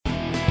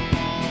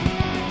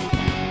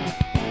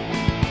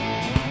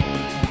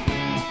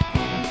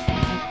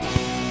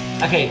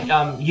Okay,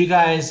 you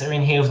guys are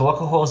in here with the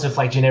locker halls with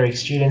like generic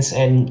students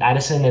and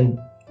Addison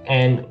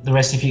and the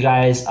rest of you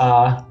guys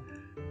are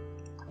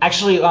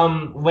actually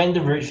when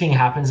the root thing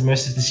happens,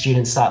 most of the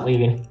students start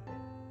leaving.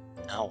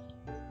 No.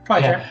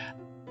 Probably Yeah.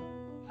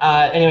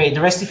 Anyway,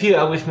 the rest of you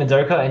are with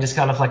Madoka and just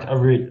kind of like a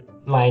root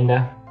line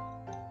there.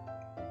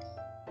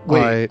 Wait,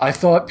 Alright. I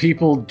thought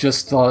people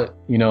just thought,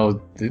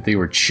 they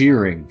were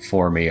cheering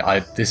for me.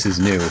 This is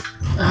new.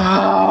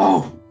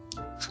 Oh!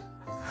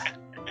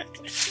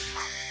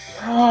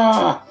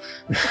 Ah,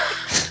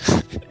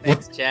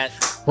 Thanks, chat.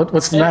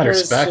 What's the matter,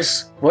 Edgar's Specs?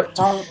 just- What?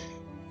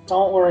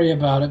 don't worry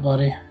about it,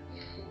 buddy.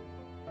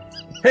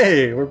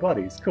 Hey, we're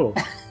buddies. Cool.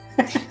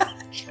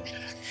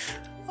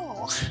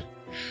 Oh.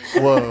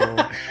 Whoa.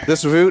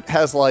 This root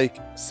has like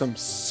some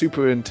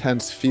super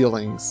intense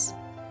feelings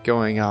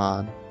going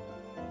on.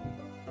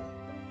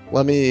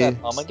 Let me. Is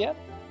that hum again?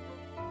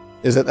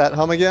 Is it that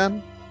hum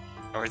again?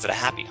 Or is it a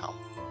happy hum?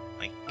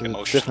 Like It's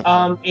emotional.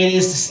 different.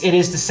 It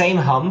is the same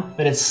hum,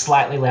 but it's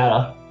slightly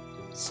louder.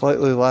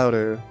 Slightly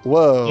louder.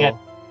 Whoa. Yeah,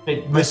 but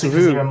This mostly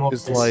because there are root more.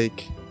 is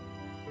like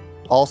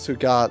also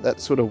got that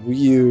sort of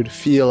weird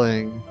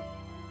feeling.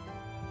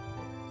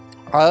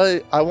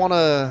 I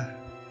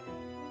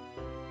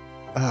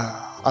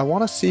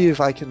wanna see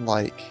if I can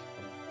like.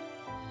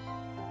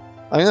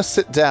 I'm gonna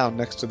sit down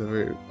next to the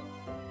root.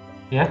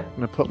 Yeah. I'm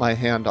gonna put my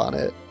hand on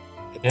it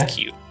It's Yeah.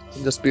 cute.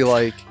 and just be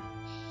like,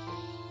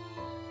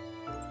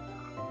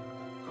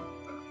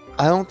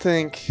 I don't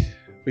think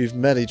we've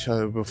met each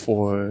other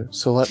before,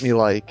 so let me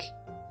like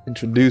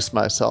introduce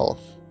myself.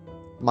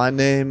 My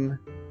name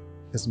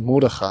is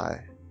Mordechai.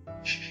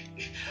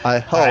 I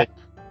help Alright.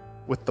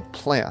 with the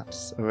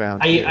plants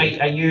around Are you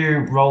here. are you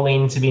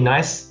rolling to be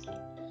nice?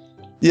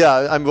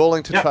 Yeah, I'm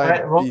rolling to Yeah, try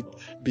alright, roll. and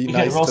be You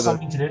nice can roll to the.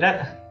 something to do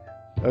that.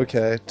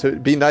 Okay, to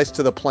be nice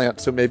to the plant,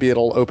 so maybe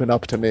it'll open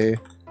up to me.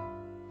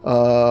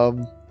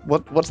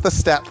 What's the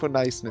stat for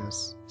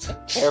niceness?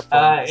 Careful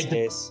in this it-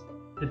 case.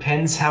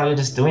 Depends how you're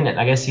just doing it.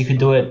 I guess you could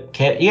do it.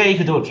 You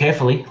could do it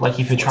carefully, like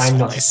if you're trying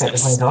not to set the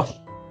plant off.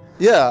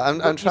 Yeah, I'm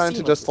What trying you to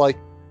seem just like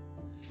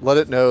let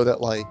it know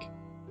that like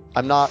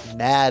I'm not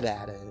mad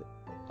at it.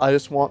 I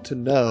just want to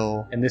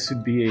know. And this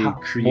would be a More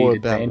create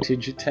about-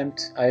 advantage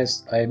attempt, I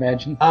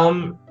imagine.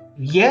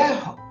 Yeah,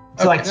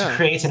 to Okay. to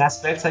create an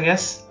aspect, I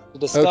guess. To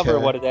discover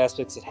Okay. what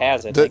aspects it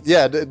has, I think.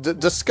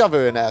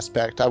 Discover an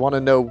aspect. I want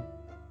to know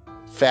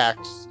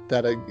facts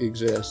that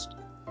exist.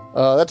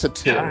 That's a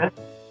 2. Yeah, alright.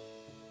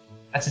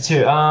 That's a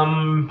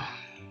 2.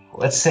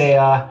 Let's say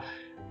I'll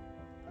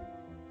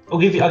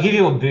give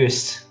you a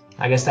boost.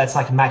 I guess that's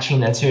like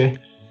matching a 2.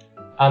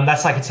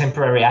 That's like a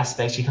temporary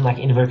aspect. You can like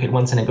invoke it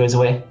once and it goes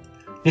away.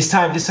 This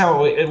time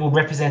it will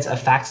represent a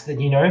fact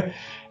that you know,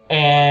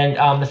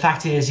 and the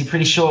fact is you're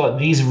pretty sure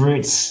these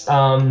roots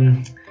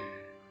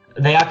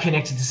they are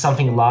connected to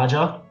something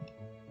larger,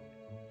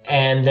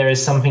 and there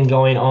is something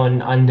going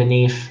on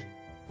underneath,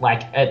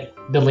 like at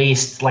the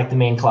least like the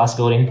main class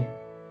building.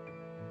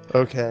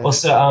 Okay.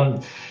 Also,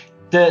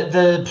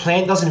 the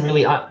plant doesn't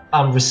really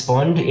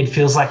respond. It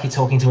feels like you're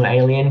talking to an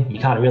alien. You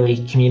can't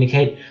really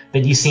communicate,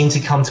 but you seem to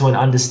come to an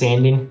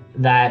understanding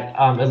that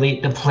at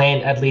least the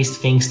plant at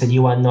least thinks that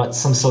you are not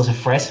some sort of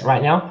threat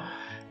right now.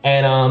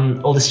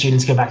 And all the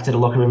students go back to the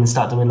locker room and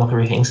start doing locker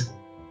room things.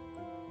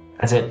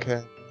 That's it.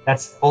 Okay.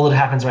 That's all that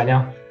happens right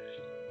now.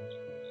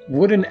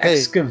 Would an Hey.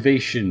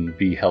 excavation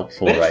be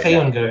helpful Where did right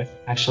Phaon now? go,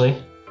 actually?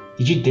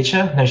 Did you ditch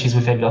her? No, she's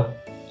with Edgar.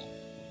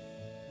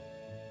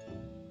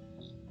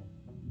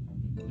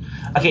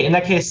 Okay, in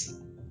that case,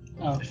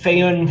 Oh.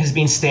 Phaon has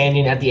been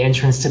standing at the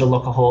entrance to the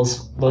locker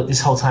halls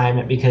this whole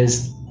time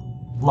because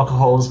locker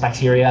halls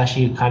bacteria,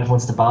 she kind of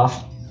wants to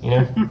bath, you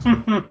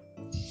know?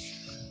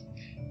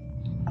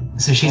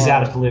 So she's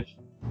out of the loop.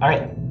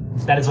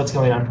 Alright, that is what's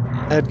going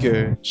on.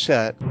 Edgar,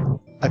 Chet,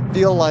 I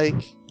feel like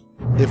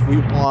if we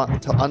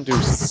want to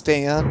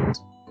understand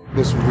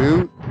this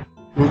root,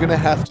 we're gonna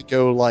have to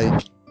go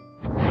like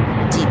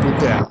deeper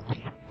down.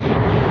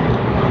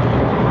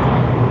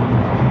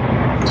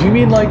 Do you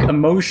mean like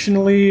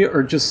emotionally,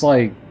 or just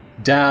like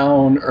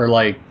down, or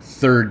like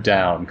third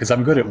down? Because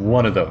I'm good at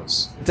one of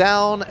those.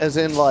 Down as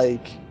in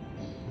like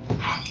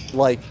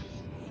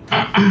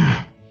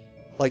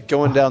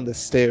going down the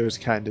stairs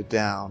kind of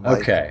down. Like,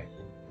 Okay.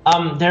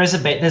 There's a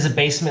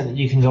basement that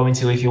you can go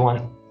into if you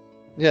want.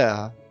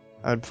 Yeah,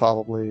 I'd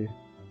probably.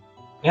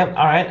 Yep,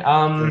 alright,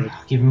 Good.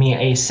 give me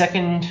a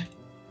second.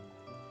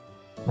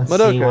 Let's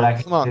see what I Madoka,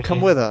 can come on, do come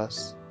here. with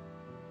us.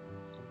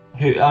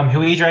 Who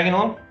are you dragging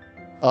along?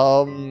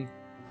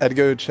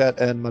 Edgar, Chet,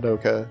 and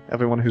Madoka.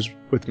 Everyone who's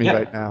with me Yep.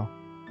 right now.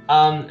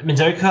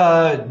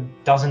 Madoka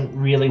doesn't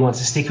really want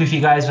to stick with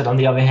you guys, but on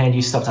the other hand,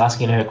 you stopped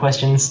asking her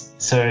questions,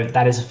 so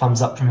that is a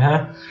thumbs up from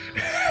her.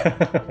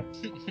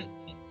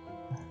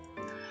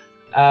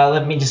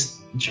 Let me just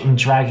I'm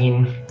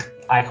dragging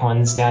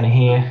icons down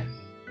here.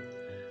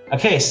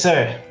 Okay,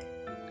 so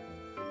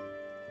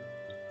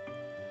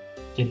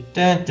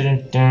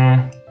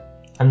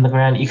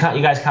underground. You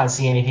guys can't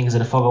see anything because of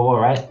the fog of war,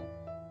 right?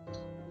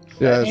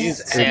 Yeah, He's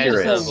it's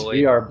accurate. accurate.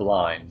 We are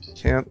blind.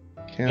 can't.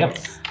 Yep.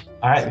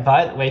 All right,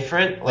 but wait for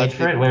it. Wait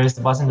for it. Where is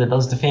the button that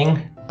does the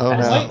thing? Oh That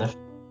is no. not the-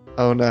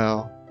 Oh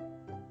no.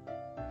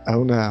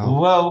 Oh no.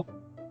 Whoa.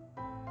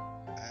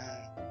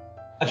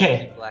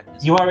 Okay,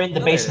 Blackness. you are in the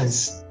Oh, there it is.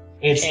 basements.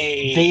 It's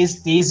Hey.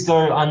 these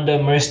go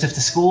under most of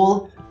the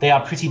school. They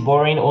are pretty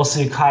boring.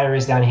 Also, Kaya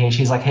is down here.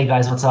 She's like, "Hey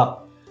guys, what's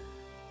up?"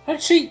 How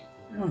did she?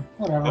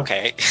 Whatever.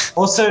 Okay.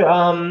 Also,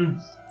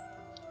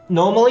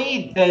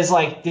 normally there's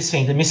like this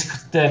thing. The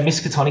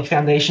Miskatonic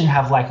Foundation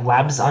have like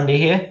labs under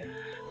here,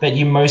 but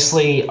you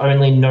mostly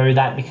only know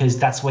that because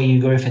that's where you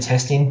go for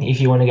testing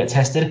if you want to get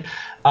tested.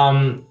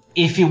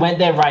 If you went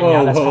there right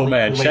now, that's probably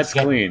man, a good way Chet's to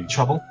get clean. in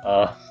trouble.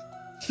 Uh,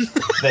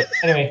 But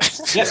anyway,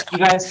 yep, you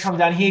guys come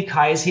down here.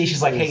 Kaya's here.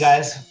 She's like, "Hey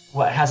guys,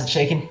 how's it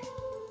shaking?"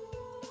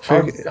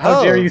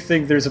 how dare you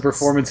think there's a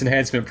performance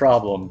enhancement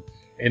problem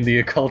in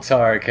the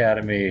Occultar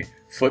Academy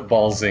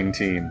football zing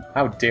team?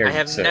 How dare I you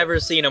have say? never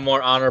seen a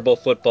more honorable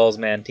footballs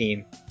man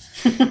team.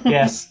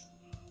 Yes.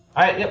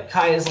 All right. Yep.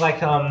 Kaya's like,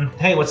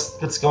 "Hey,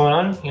 what's going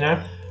on? You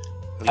know,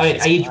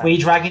 were you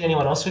dragging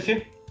anyone else with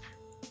you?"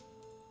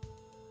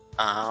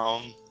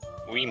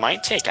 We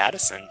might take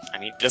Addison. I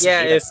mean, he doesn't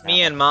Yeah, hate if us me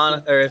now.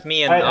 and if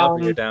me and All right,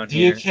 Aubrey are down do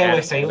you here, care where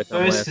Addison Faye would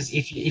come goes? with. Because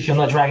if you're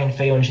not dragging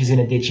Faye when she's in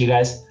a ditch, you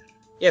guys.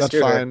 Yes, That's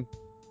screw her. fine.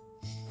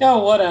 No,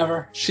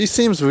 whatever. She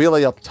seems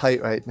really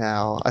uptight right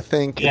now. I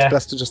think Yeah. it's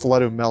best to just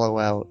let her mellow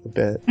out a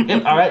bit.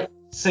 Yep. All right.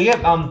 So yep.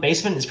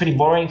 Basement is pretty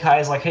boring.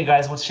 Kaya's like, "Hey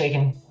guys, what's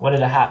shaking? What are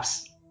the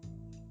haps?"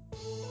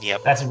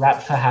 Yep. That's a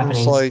wrap for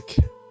happenings. It's like,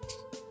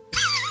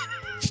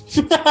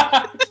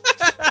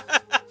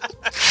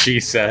 She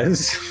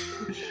says.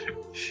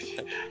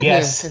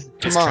 Yes. come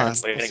Just on,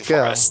 translating let's for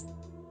go. us.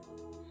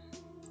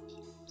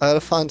 I gotta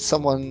find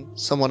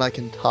someone I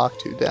can talk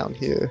to down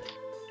here.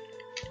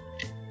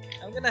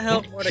 I'm gonna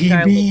help He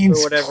Mordecai means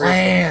look for whatever.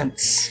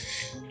 plants.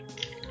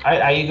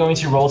 Are you going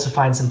to roll to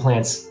find some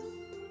plants?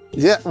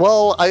 Yeah,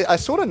 well, I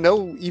sort of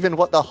know even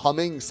what the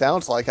humming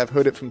sounds like. I've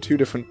heard it from 2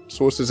 different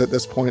sources at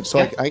this point, so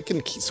Yeah. I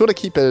can sort of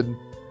keep a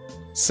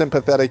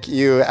sympathetic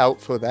ear out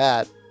for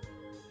that,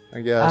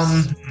 I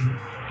guess.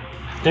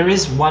 There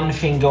is one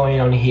thing going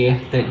on here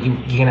that you're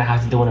gonna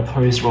have to do an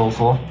opposed roll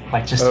for,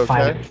 like just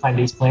Okay. find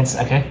these plants.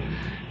 Okay,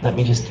 let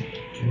me just.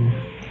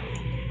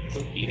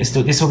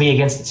 This will be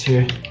against the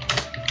 2.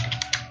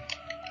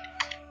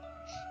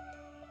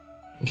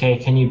 Okay,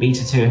 can you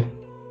beat a 2?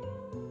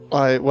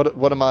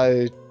 What am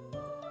I?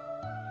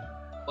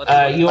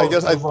 You. I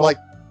guess I like.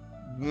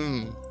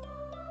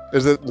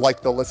 Is it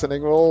like the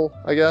listening roll?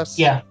 I guess.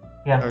 Yeah.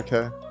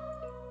 Okay.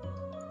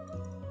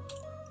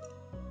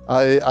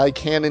 I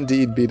can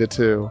indeed beat a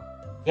 2.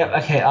 Yep.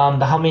 Okay.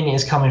 The humming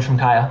is coming from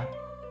Kaya.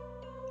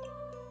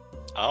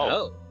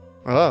 Oh.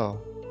 Oh.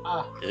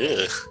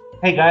 Ugh.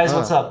 Hey guys,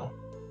 what's up?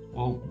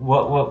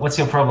 What's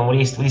your problem? What are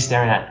you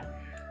staring at?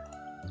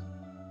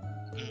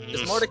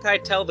 Does Mordecai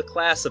tell the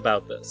class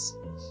about this?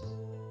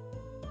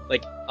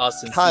 Like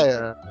us and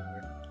Kaya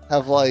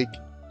have like.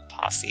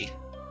 Posse.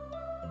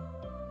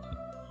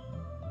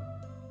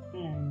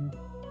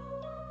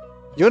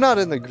 You're not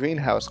in the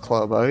Greenhouse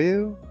Club, are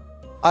you?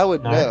 I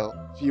would No. know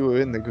if you were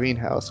in the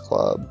Greenhouse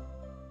Club.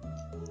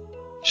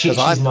 She's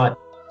I'm not.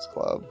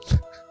 Club.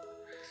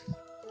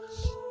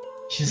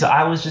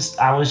 I was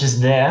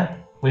just there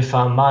with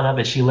Mana,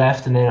 but she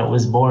left, and then it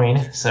was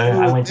boring. So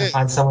I went to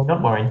find someone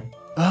not boring.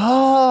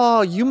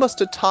 Oh, you must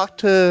have talked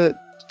to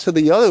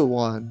the other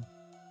one.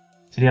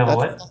 To the other That's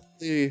what?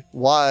 probably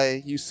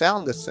why you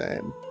sound the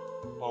same.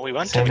 Well, we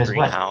went Same to the as what?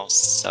 greenhouse,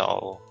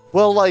 so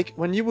Well, like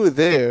when you were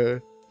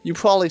there, you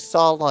probably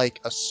saw like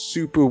a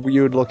super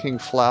weird looking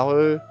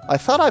flower. I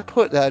thought I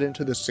put that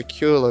into the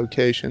secure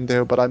location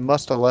there, but I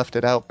must have left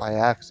it out by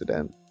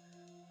accident.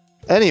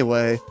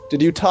 Anyway,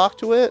 did you talk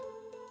to it?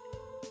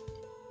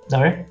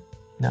 No.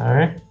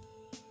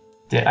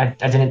 I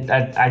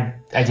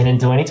didn't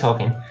do any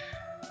talking.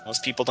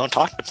 most people don't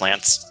talk to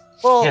plants.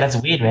 Well, Yeah, that's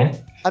weird, man.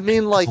 I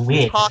mean, like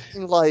weird.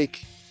 talking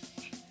like,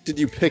 did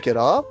you pick it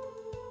up?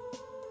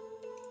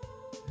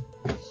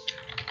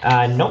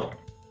 Nope.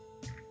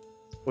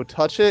 Or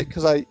touch it?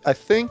 Because I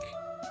think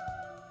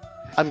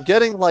I'm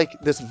getting like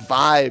this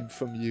vibe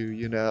from you,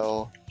 you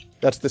know?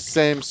 That's the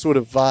same sort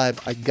of vibe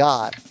I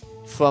got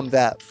from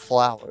that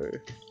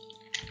flower.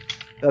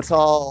 That's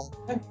all,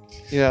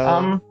 you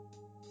know?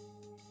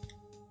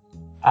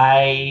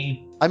 I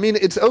mean,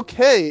 it's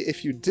okay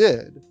if you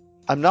did.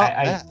 I'm not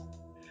mad.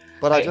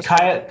 But I just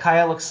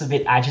Kaya looks a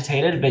bit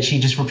agitated, but she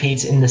just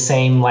repeats in the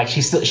same, like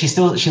she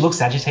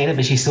looks agitated,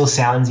 but she still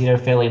sounds,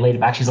 fairly laid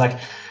back. She's like,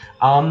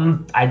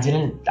 I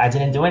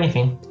didn't do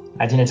anything.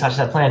 I didn't touch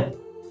that plant.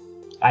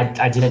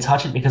 I didn't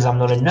touch it because I'm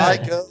not a nerd. I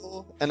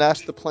go and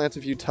ask the plant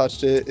if you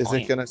touched it. Is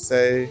it gonna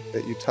say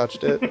that you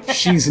touched it?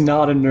 She's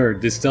not a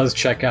nerd. This does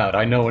check out.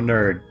 I know a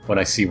nerd when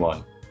I see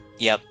one.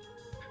 Yep.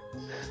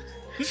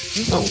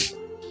 Oh.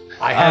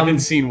 I haven't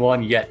seen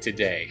one yet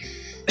today.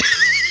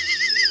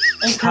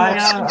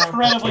 Kaya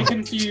incredibly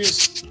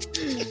confused.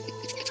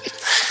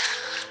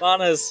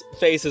 Lana's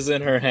face is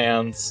in her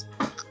hands.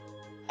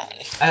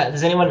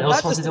 Does anyone else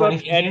Not want just to do about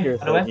anything the here, Edgar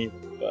by the way?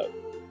 thing, but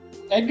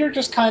Edgar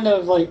just kind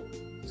of like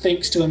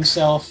thinks to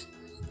himself,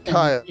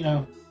 Kaya, You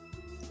know.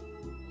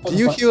 do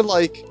you hear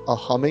like a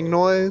humming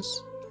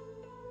noise?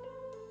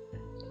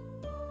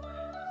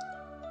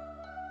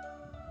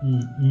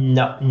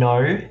 No.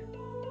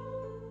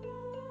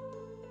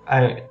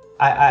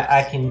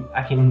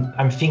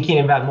 I'm thinking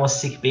about more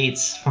sick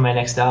beats for my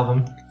next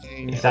album.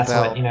 If that's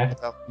what, you know.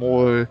 About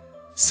more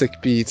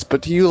sick beats,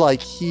 but do you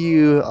like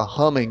hear a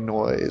humming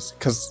noise?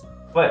 Because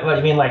What do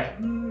you mean, like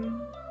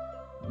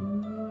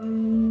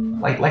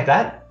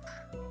that?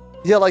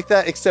 yeah, like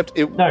that. Except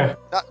it No.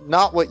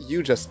 not what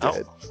you just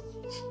did.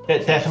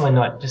 Definitely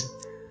not. Just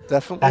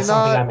Definitely that's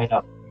something I not. made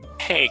up.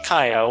 Hey,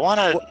 Kaya,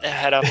 wanna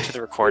head up to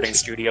the recording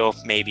studio?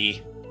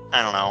 Maybe.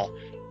 I don't know.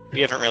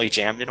 We haven't really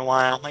jammed in a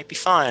while. Might be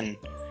fun.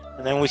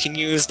 And then we can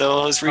use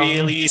those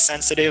really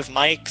sensitive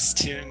mics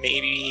to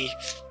maybe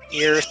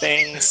hear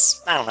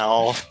things. I don't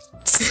know.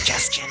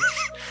 Suggestion.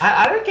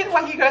 I don't get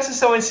why you guys are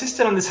so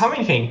insistent on this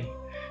humming thing.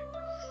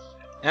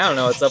 I don't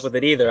know what's up with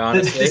it either,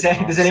 honestly.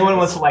 Does anyone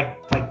want to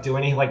like do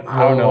any like? I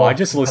don't know. roll I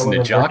just listen to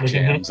or jock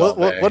anything here? jams all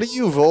day. What do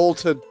you roll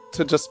to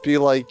just be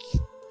like?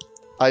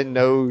 I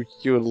know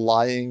you're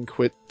lying.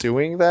 Quit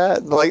doing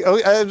that. Like,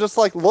 I'm just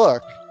like,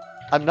 look,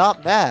 I'm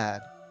not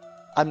mad.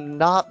 I'm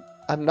not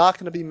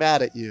going to be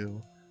mad at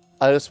you.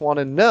 I just want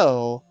to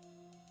know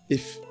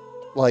if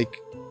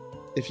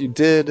you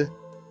did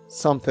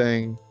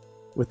something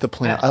with the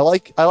plant.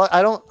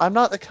 I'm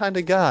not the kind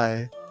of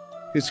guy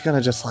who's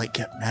gonna just like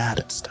get mad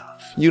at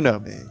stuff. You know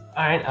me.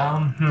 All right.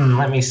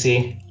 Let me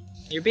see.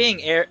 You're being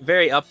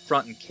very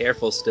upfront and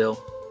careful still,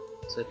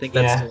 so I think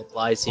that Yeah. still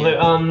applies here.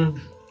 Well,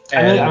 I'm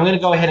gonna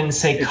go ahead and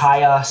say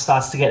Kaya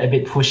starts to get a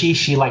bit pushy.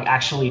 She like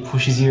actually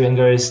pushes you and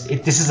goes,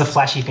 if this is a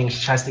flashy thing,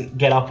 she tries to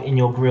get up in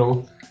your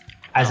grill,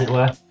 as it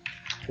were.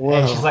 Whoa.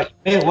 And she's like,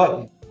 man,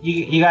 what?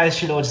 You guys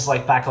should all just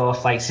like back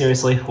off. Like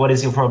seriously, what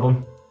is your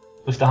problem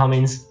with the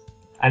hummings?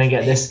 I didn't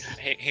get this.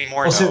 Hey,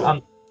 Mordo.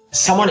 Also,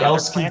 someone your other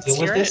else can plants deal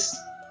with hear this.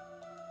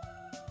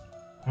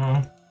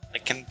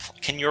 Like,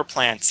 can your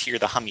plants hear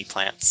the hummy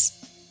plants?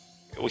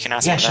 We can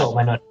ask Yeah, one of sure, them.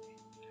 why not?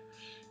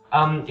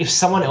 If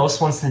someone else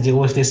wants to deal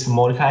with this for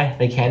Mordecai,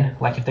 they can.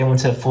 Like, if they want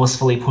to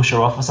forcefully push her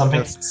off or something.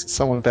 Yes,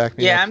 someone back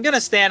me Yeah, up. I'm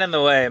gonna stand in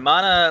the way.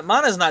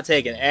 Mana's not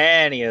taking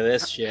any of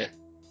this shit.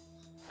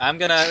 I'm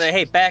gonna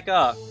hey, back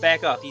off.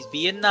 He's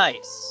being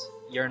nice.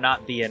 You're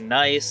not being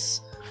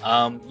nice.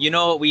 You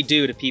know what we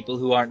do to people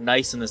who aren't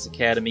nice in this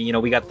academy. You know,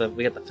 we got the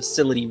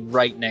facility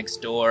right next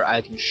door.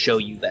 I can show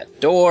you that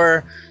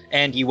door,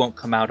 and you won't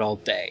come out all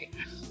day.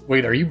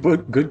 Wait, are you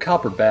good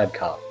cop or bad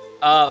cop?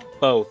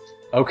 Both.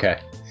 Okay.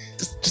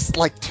 Just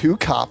like two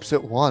cops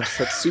at once.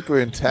 That's super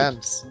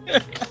intense.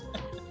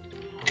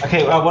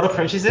 Okay, what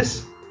approach is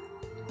this?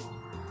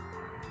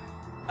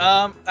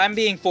 I'm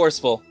being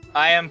forceful.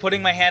 I am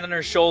putting my hand on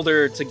her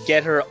shoulder to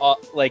get her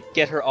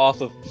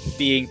off of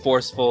being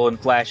forceful and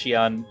flashy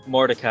on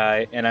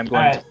Mordecai, and I'm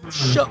going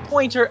to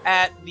point her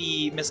at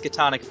the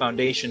Miskatonic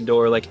Foundation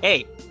door, like,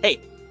 hey,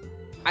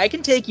 I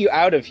can take you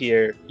out of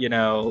here, you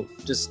know,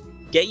 just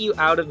get you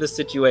out of this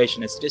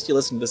situation. It's just you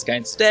listen to this guy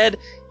instead.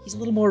 He's a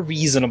little more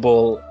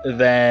reasonable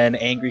than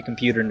Angry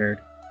Computer Nerd.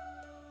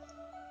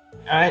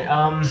 Alright,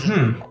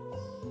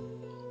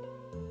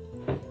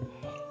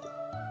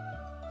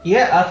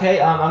 Yeah,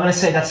 okay, I'm gonna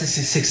say that's a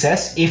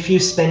success. If you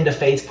spend a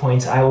fate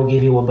point, I will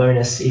give you a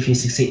bonus if you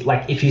succeed,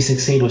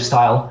 with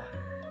style.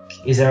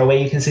 Is there a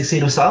way you can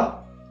succeed with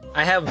style?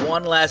 I have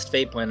one last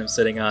fate point I'm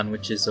sitting on,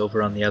 which is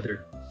over on the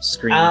other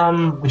screen.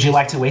 Would you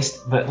like to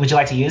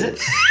use it?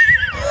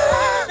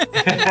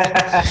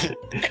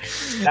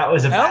 That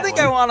was a bad I don't think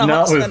one. I want to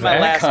Not with spend my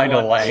that last kind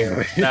of one.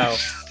 language. No.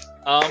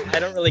 I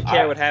don't really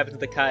care what happens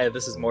to Kaya.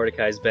 This is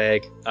Mordecai's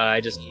bag.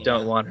 I just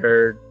don't want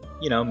her,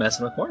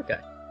 messing with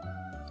Mordecai.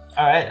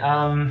 Alright,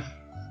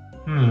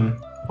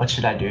 what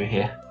should I do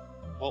here?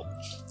 Well,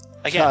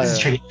 again, This is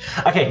tricky.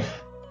 Okay,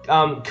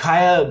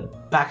 Kaya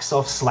backs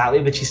off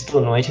slightly, but she's still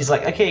annoyed. She's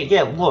like, okay,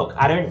 yeah, look,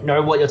 I don't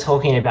know what you're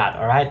talking about,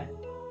 alright?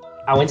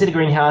 I went to the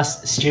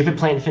greenhouse, stupid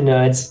plant for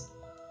nerds,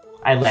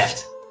 I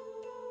left.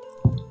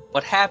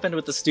 What happened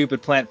with the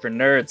stupid plant for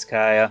nerds,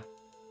 Kaya?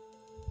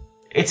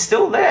 It's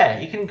still there.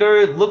 You can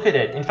go look at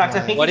it. In fact, I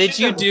think. What did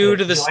you should go do look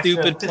to at it. the Would you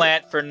like stupid to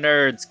plant for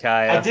nerds,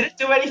 Kaya? I didn't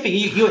do anything.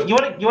 You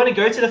want to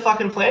go to the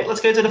fucking plant?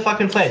 Let's go to the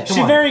fucking plant. Come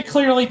She on. very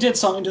clearly did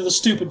something to the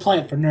stupid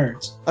plant for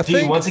nerds. I Do you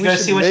think want to we go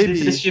should see what she did to the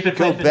maybe stupid go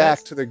plant for back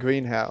nerds? to the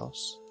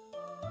greenhouse.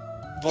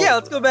 Yeah,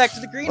 let's go back to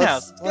the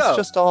greenhouse. Let's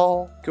just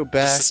all go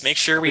back. Just make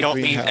sure we to the don't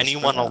leave greenhouse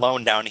anyone for now.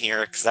 alone down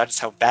here, because that's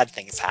how bad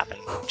things happen,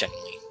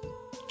 generally.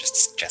 Just a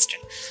suggestion.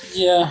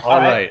 Yeah.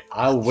 Alright,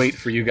 I'll wait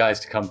for you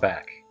guys to come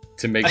back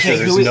to make Okay, sure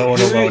there's who- no one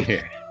who- alone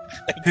here.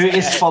 Who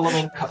is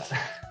following?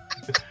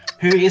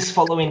 Who is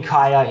following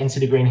Kaya into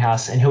the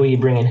greenhouse, and who are you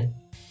bringing?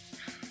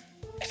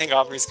 I think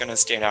Aubrey's gonna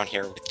stay down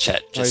here with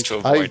Chet just to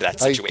I avoid that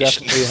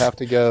situation. I definitely have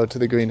to go to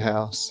the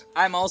greenhouse.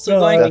 I'm also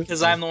going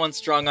because I'm the one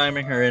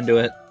strong-arming her into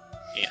it.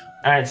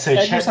 All right, so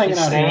Edgar's Chet hanging is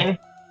out here. staying.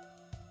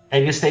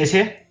 Edgar stays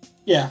here.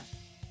 Yeah.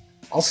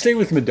 I'll stay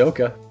with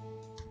Madoka.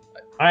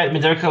 All right,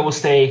 Madoka will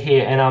stay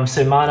here, and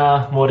so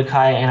Mana,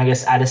 Mordecai, and I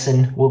guess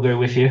Addison will go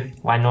with you.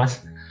 Why not?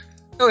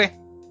 Okay.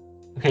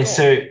 Okay,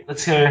 so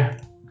let's go. I'm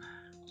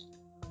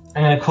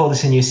gonna call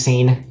this a new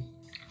scene.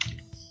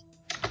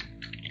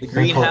 The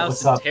greenhouse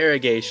What's up?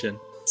 interrogation.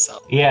 What's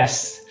up?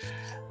 Yes.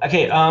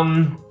 Okay.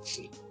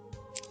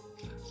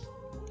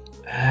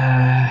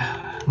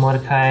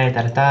 Mordecai.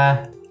 Da da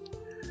da.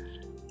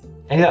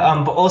 And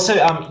yeah, but also,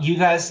 you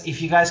guys,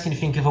 if you guys can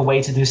think of a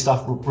way to do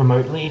stuff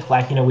remotely,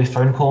 like with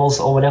phone calls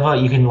or whatever,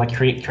 you can like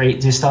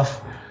do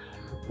stuff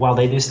while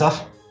they do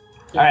stuff.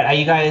 All right, are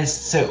you guys?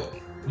 So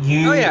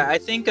you? Oh yeah, I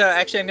think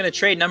actually I'm gonna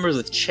trade numbers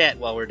with Chet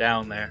while we're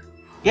down there.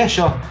 Yeah,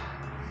 sure. All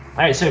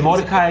right, so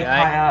Mordecai,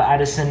 Kaya,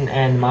 Addison,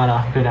 and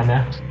Mana go down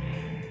there.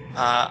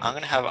 I'm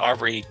gonna have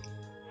Aubrey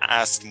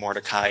ask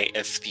Mordecai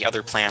if the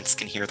other plants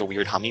can hear the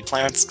weird hummy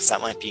plants, because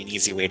that might be an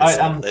easy way to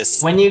solve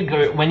this. When you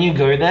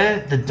go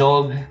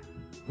there,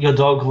 your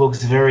dog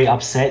looks very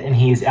upset, and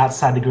he is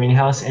outside the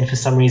greenhouse, and for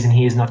some reason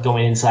he is not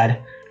going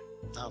inside.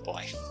 Oh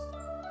boy.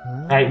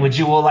 Right, would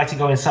you all like to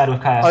go inside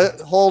with Kaya?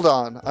 Hold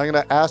on. I'm going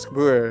to ask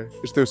Buer,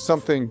 is there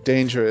something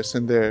dangerous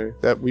in there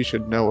that we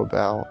should know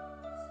about?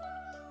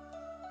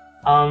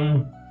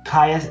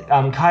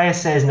 Kaya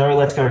says no,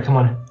 let's go, come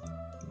on.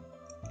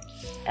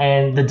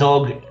 And the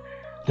dog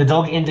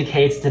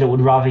indicates that it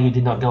would rather you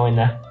did not go in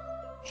there.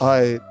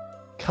 Kaya.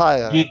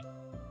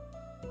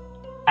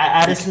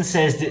 Addison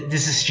says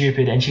this is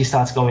stupid, and she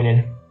starts going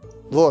in.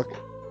 Look,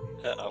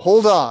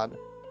 hold on.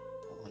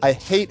 I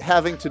hate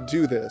having to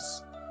do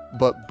this,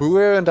 but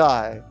Buer and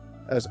I,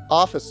 as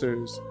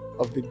officers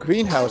of the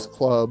Greenhouse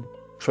Club,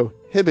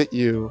 prohibit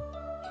you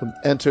from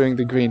entering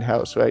the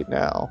greenhouse right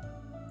now.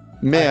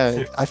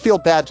 Man, I feel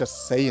bad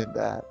just saying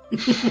that.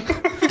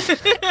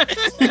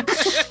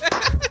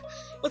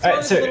 What's wrong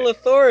with a little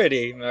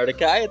authority,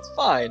 Mordecai? It's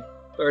fine.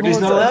 Who's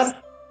not allowed?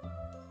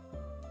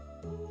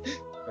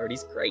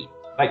 Authority's great.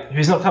 Like,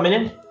 who's not coming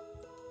in?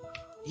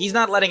 He's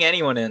not letting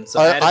anyone in, so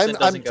Addison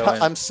doesn't go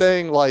in. I'm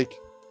saying, like,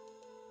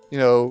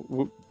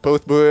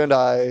 both Buer and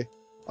I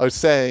are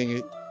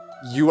saying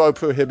you are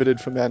prohibited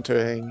from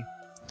entering,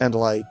 and,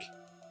 like,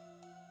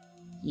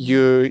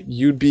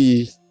 you'd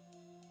be...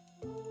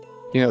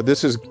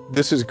 this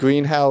is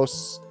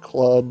Greenhouse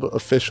Club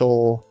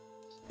official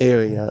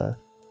area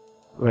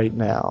right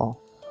now.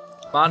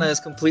 Mana is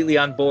completely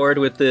on board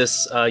with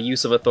this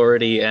use of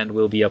authority and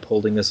will be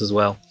upholding this as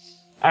well.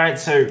 Alright,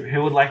 so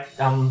who would like...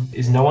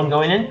 is no one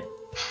going in?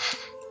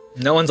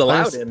 No one's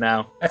allowed in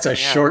now. That's a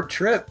short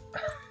trip.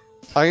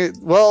 What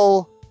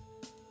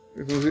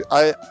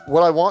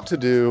I want to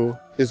do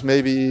is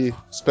maybe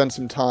spend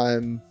some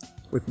time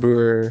with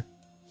Buer,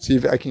 see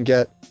if I can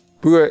get...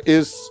 Buer,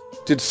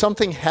 did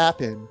something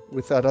happen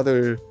with that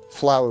other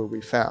flower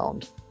we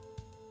found?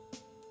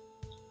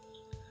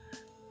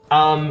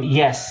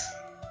 Yes.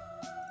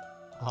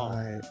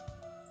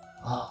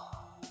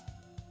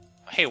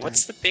 Hey,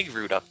 what's the big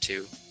root up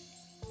to?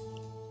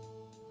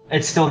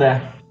 It's still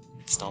there.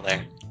 It's still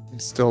there.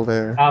 It's still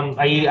there.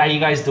 Are you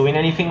guys doing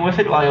anything with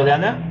it while you're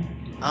down there?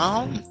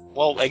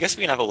 Well, I guess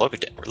we can have a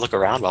look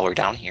around while we're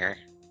down here.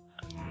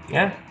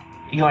 Yeah?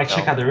 You can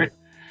check out the root.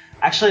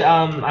 Actually,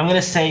 I'm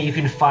gonna say you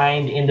can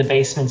find in the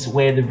basements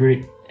where the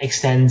root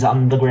extends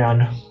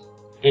underground.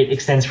 It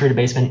extends through the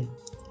basement.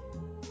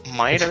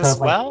 Might as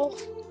well?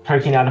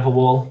 Poking out of a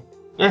wall.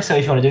 Yeah, so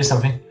if you want to do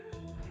something.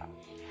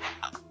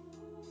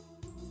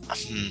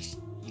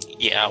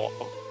 Yeah, well,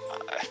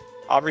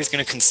 Aubrey's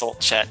gonna consult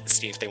Chet to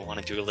see if they want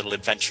to do a little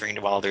adventuring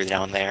while they're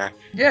down there.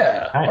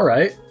 Yeah,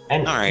 alright.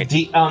 And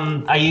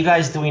are you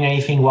guys doing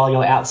anything while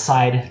you're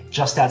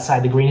just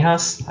outside the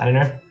greenhouse? I don't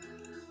know.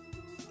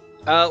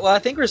 Well, I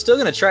think we're still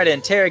gonna try to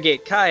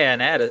interrogate Kaya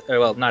and Addison.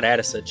 Well, not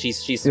Addison.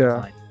 She's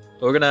fine.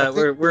 But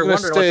we're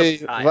wondering stay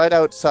what's up right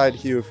outside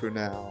here for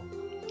now.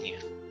 Yeah.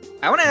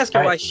 I want to ask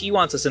her why she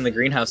wants us in the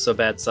greenhouse so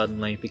bad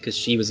suddenly, because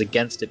she was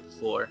against it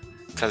before.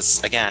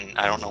 Because again,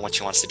 I don't know what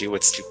she wants to do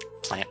with stupid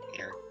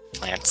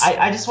plants.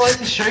 I just wanted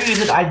to show you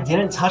that I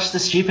didn't touch the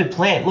stupid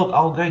plant. Look,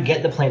 I'll go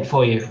get the plant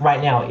for you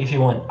right now if you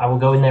want. I will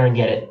go in there and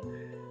get it.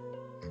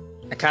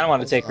 I kind of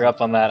want to take her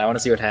up on that. I want to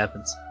see what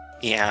happens.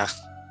 Yeah.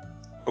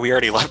 We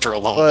already left her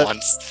alone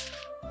once.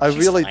 I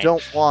really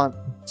don't want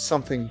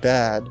something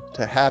bad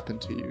to happen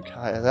to you,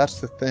 Kaya. That's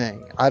the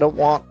thing. I don't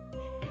want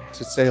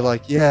to say,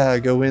 yeah,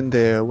 go in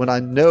there when I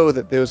know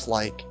that there's,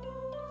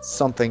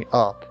 something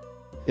up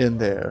in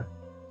there.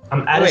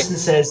 Addison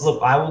says,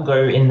 look, I will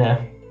go in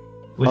there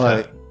with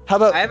her. How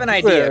about I have an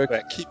idea.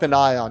 Keep an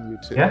eye on you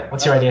two. Yeah?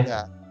 What's your idea?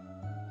 Yeah.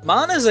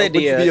 Mana's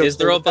idea is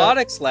the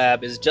robotics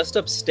lab is just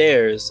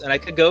upstairs, and I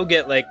could go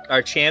get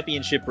our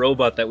championship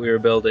robot that we were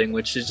building,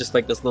 which is just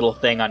this little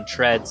thing on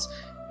treads.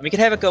 And we could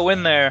have it go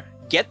in there,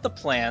 get the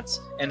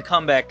plants, and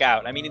come back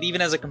out. I mean, it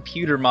even has a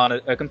computer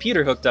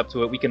hooked up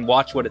to it. We can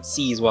watch what it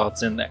sees while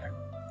it's in there.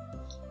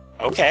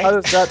 Okay. How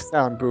does that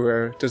sound,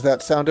 Buer? Does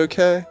that sound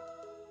okay?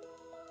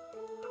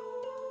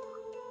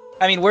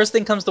 I mean, worst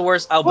thing comes to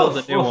worst, I'll build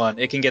a new one.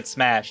 It can get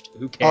smashed.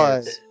 Who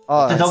cares?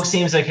 The dog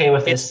seems okay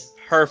with this. It's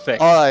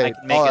perfect. I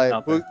can make it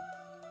happen.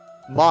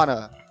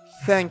 Mana,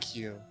 thank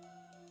you.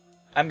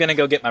 I'm gonna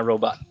go get my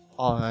robot.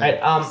 Alright,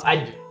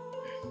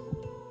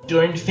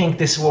 don't think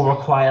this will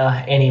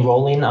require any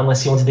rolling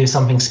unless you want to do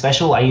something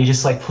special. Are you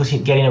just like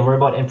getting a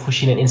robot and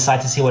pushing it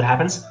inside to see what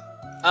happens?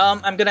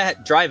 I'm gonna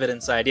drive it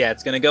inside. Yeah,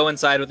 it's gonna go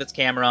inside with its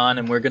camera on,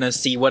 and we're gonna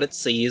see what it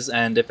sees.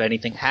 And if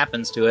anything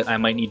happens to it, I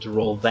might need to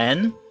roll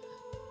then,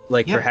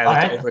 for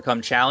having to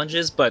overcome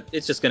challenges. But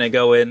it's just gonna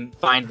go in,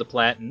 find the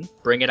plant, and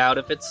bring it out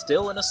if it's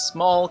still in a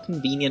small,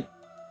 convenient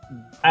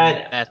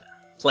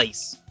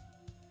place.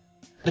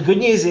 The good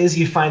news is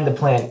you find the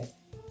plant.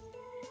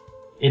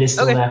 It is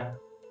still there.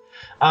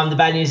 The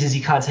bad news is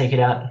you can't take it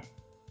out.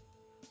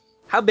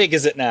 How big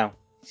is it now?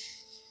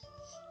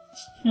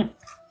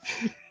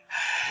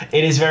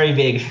 It is very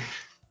big.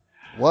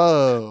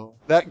 Whoa.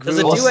 That Does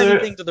it do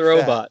anything to the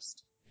robot?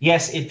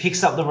 Yes, it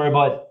picks up the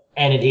robot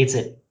and it eats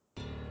it.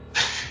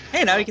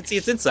 Hey, now you can see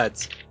its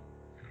insides.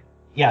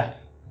 Yeah.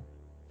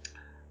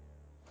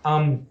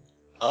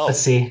 Let's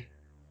see.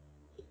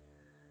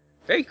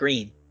 Very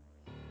green.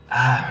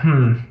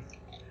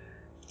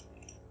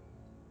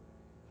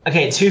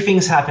 Okay, two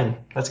things happen.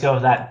 Let's go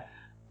with that.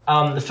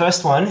 The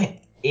first one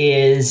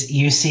is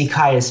you see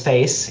Kaya's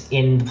face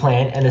in the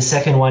plant, and the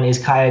second one is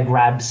Kaya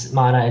grabs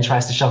Mana and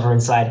tries to shove her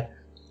inside.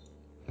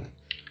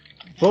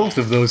 Both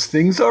of those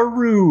things are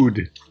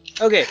rude.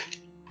 Okay,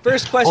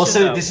 first question.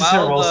 Also, this is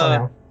her role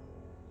somehow.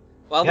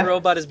 While the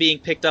robot is being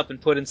picked up and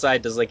put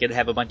inside, does it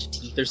have a bunch of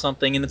teeth or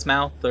something in its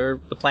mouth,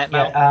 or the plant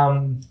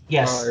mouth?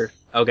 Yes.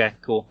 Okay,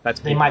 cool. That's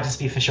cool. They might just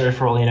be for show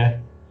for all you know.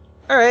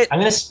 All right. I'm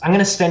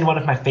gonna spend one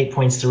of my fate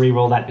points to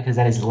re-roll that because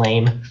that is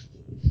lame.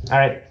 All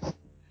right.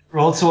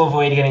 Roll to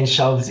avoid getting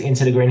shoved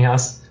into the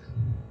greenhouse.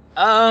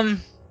 Mana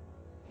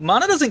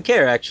doesn't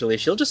care, actually.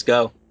 She'll just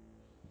go.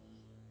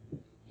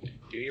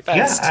 Do your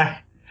best. Yeah.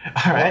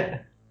 All right.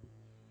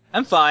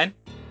 I'm fine.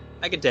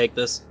 I can take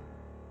this.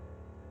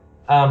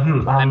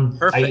 I'm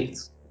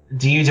perfect.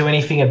 Do you do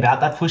anything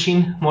about that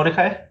pushing,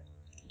 Mordecai?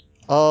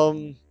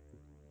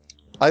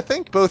 I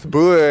think both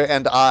Boer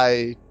and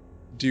I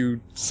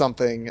do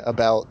something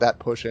about that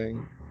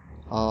pushing.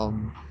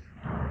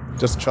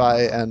 Just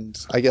try and,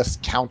 I guess,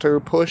 counter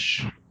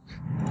push.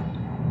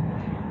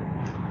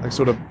 Like,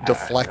 sort of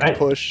deflect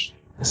push.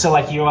 So,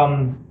 like, you,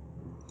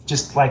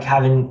 just, like,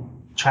 trying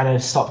to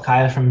stop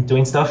Kaya from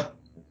doing stuff?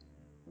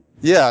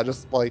 Yeah,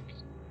 just, like...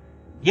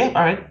 Yeah,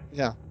 alright.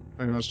 Yeah,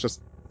 I mean, it's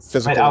just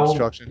physical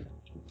obstruction.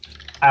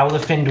 I will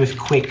defend with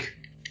quick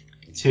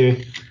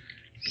to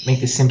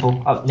make this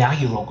simple. Oh, now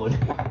you roll good.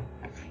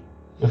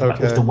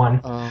 With the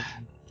one.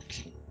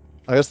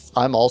 I guess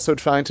I'm also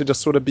trying to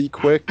just sort of be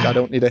quick. I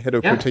don't need to hit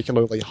her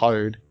particularly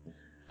hard.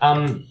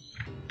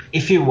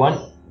 If you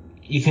want,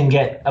 you can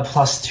get a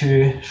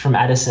 +2 from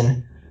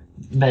Addison,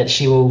 but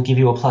she will give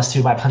you a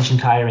 +2 by punching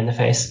Kaya in the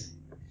face.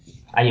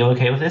 Are you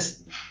okay with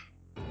this?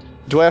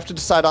 Do I have to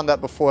decide on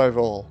that before I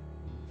roll?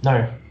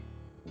 No.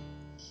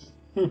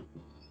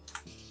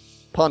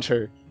 Punch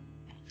her.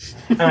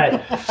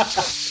 Alright.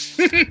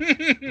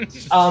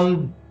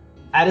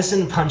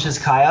 Addison punches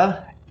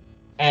Kaya,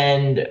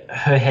 and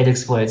her head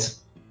explodes.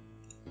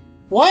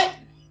 What?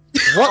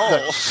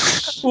 What?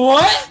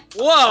 What?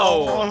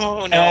 Whoa! Oh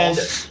no! And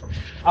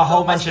a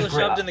whole bunch of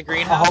shoved in the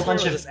greenhouse.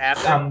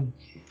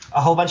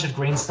 a whole bunch of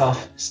green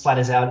stuff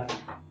splatters out.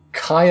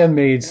 Kaya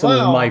made some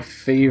of my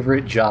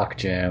favorite jock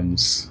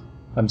jams.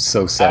 I'm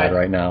so sad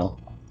right now.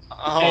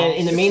 And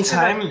in the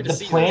meantime,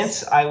 the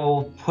plants, I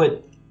will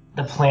put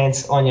the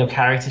plants on your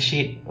character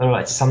sheet, or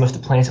like some of the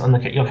plants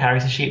on your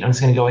character sheet. I'm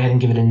just going to go ahead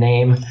and give it a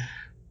name.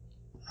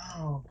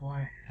 Oh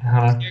boy.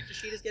 Character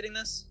sheet is getting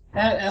this?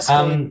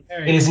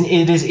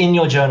 It is in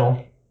your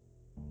journal.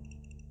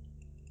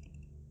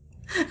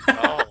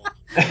 Oh.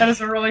 That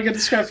is a really good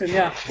description,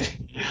 yeah.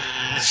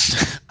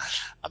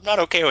 I'm not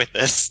okay with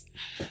this.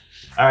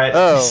 Alright,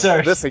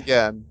 so... this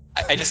again.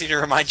 I just need to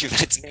remind you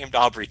that it's named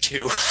Aubrey,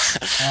 too.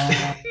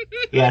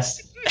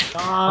 Yes.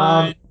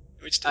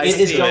 Which it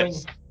is going...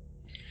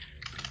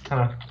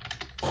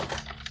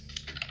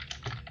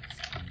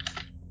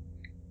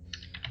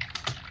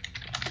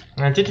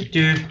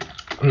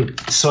 I'm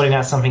sorting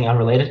out something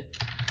unrelated.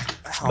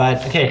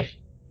 But, okay.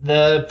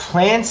 The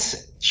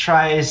plant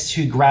tries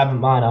to grab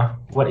Mana.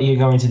 What are you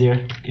going to do?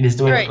 It is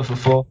doing it for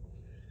 4.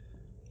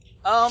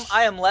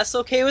 I am less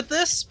okay with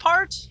this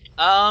part.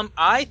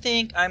 I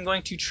think I'm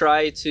going to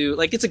try to...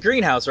 Like, it's a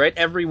greenhouse, right?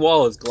 Every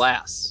wall is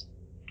glass.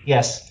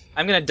 Yes.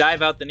 I'm going to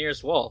dive out the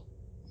nearest wall.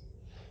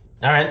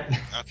 Alright.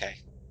 Okay.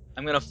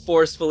 I'm going to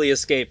forcefully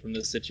escape from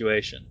this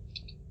situation.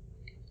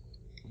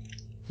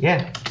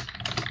 Yeah.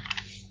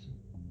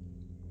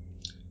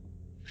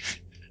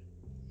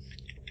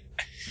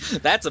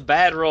 That's a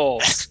bad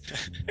roll.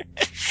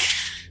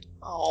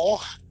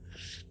 Oh.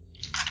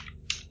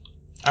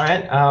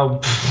 Alright, I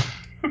want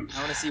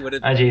to see what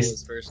it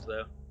was first,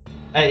 though.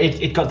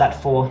 It got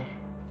that 4.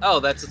 Oh,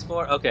 that's its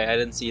 4? Okay, I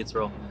didn't see its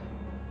roll.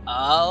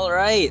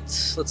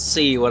 Alright, let's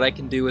see what I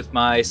can do with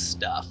my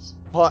stuff.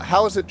 Well,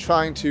 how is it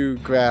trying to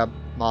grab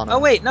Mana? Oh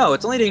wait, no,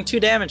 it's only doing 2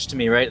 damage to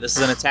me, right? This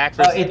is an attack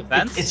versus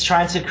defense? It's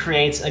trying to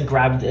create a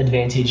grabbed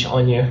advantage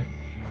on you.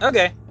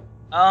 Okay.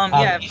 Yeah,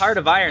 I have Heart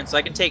of Iron, so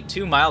I can take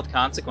 2 mild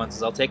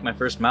consequences. I'll take my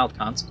first mild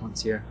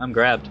consequence here. I'm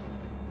grabbed.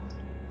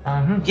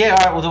 Yeah,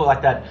 alright, we'll do it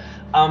like that.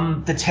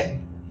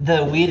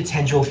 The weird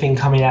tendril thing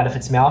coming out of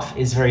its mouth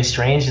is very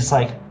strange. It's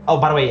like, oh,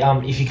 by the way,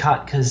 if you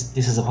can't, because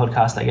this is a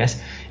podcast, I guess,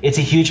 it's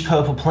a huge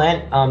purple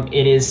plant.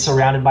 It is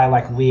surrounded by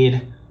like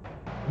weird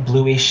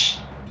bluish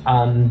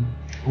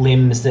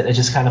limbs that are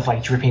just kind of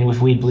like dripping with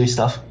weird blue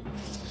stuff.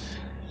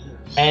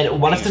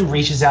 And one of them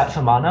reaches out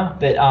for mana,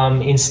 but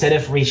instead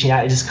of reaching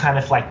out, it just kind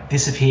of like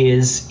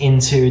disappears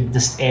into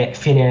this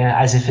thin air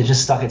as if it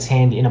just stuck its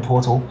hand in a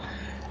portal.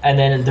 And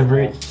then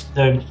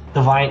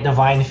the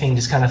vine thing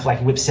just kind of like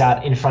whips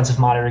out in front of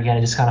Mana again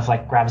and just kind of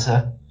like grabs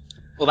her.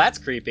 Well, that's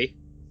creepy.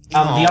 The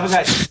other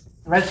guy,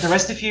 the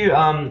rest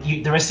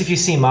of you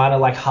see Mana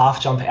like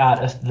half jump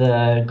out of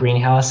the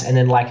greenhouse, and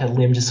then like a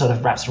limb just sort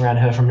of wraps around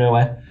her from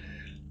nowhere.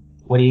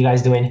 What are you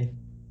guys doing?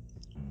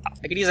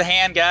 I could use a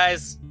hand,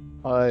 guys.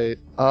 I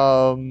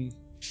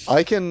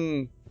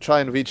can try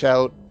and reach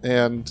out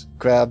and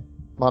grab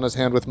Mana's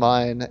hand with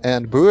mine,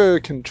 and Brewer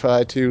can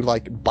try to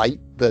like bite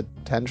the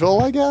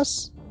tendril, I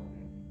guess.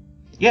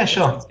 Yeah,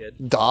 sure. Sounds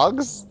good.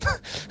 Dogs?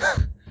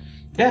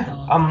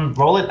 Yeah.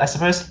 Roll it, I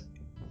suppose.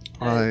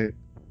 Alright.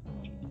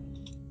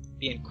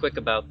 Being quick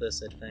about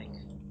this, I think.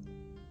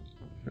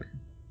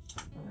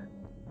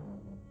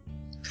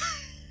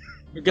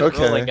 We're good at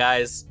Okay. rolling,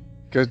 guys.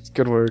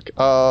 Good work.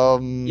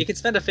 You can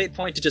spend a fate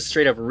point to just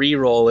straight up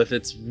re-roll if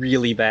it's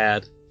really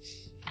bad.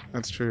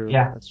 That's true.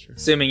 Yeah. That's true.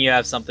 Assuming you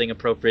have something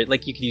appropriate.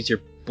 Like, you could use your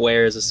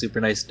Blair as a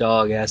super nice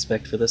dog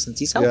aspect for this since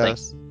he's helping.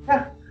 Yes.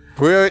 Yeah.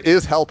 Brewer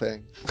is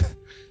helping.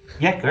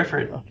 Yeah, go for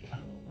it.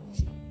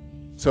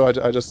 So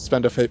I just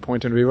spend a fate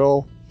point and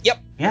reroll? Yep.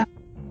 Yeah.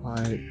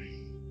 Alright.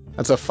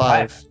 That's a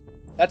 5.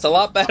 That's a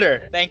lot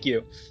better. Thank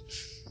you.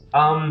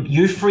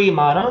 You free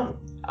Mana.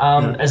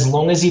 As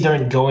long as you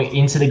don't go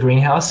into the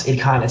greenhouse, it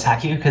can't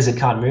attack you because it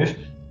can't move.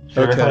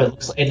 For the Okay.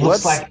 record, it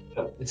looks like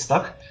it's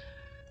stuck.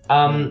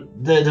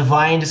 The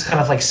vine just kind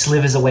of like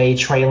slithers away,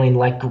 trailing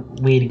like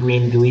weird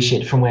green gooey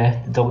shit from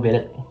where the dog bit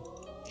it.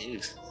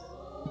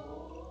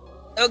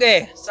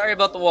 Okay, sorry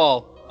about the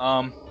wall.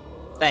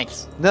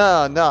 Thanks.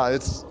 No,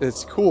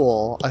 it's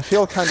cool. I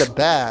feel kind of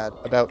bad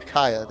about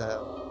Kaya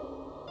though.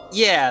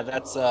 Yeah,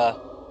 that's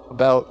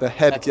About the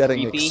head That's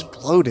getting creepy.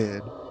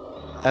 exploded.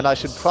 And I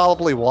should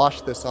probably wash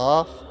this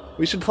off.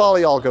 We should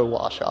probably all go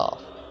wash off.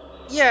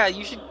 yeah.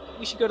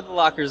 We should go to the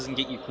lockers and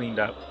get you cleaned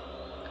up.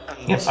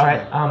 Yep. All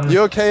right.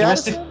 You okay, the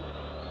rest Addison?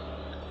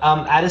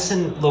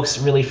 Addison looks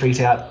really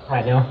freaked out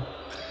right now.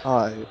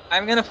 Alright.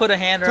 I'm gonna put a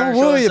hand on Don't her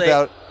shoulder worry and say,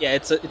 about yeah,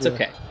 it's Yeah.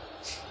 okay.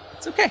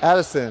 It's okay.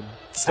 Addison.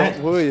 Don't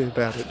Alright. worry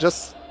about it.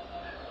 Just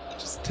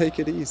take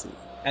it easy.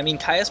 I mean,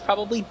 Kaya's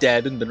probably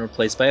dead and been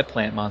replaced by a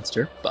plant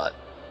monster, but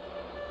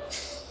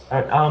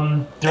All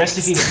right.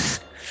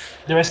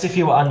 The rest of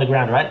you were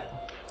underground, right?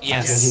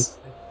 Yes.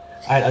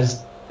 All right. I'll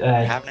just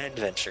Having an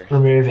adventure.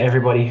 remove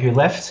everybody who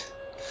left.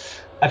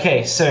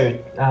 Okay,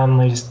 so let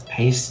me just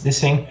paste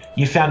this thing.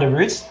 You found a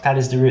root. That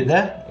is the root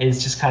there.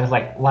 It's just kind of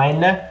like lying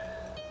there.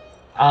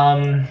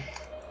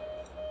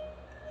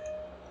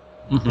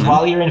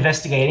 While you're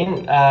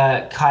investigating,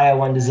 Kaya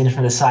wanders in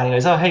from the side and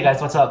goes, "Oh, hey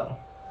guys, what's up?"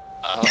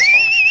 Oh.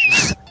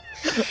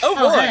 oh Oh,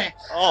 boy, hey.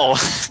 Oh.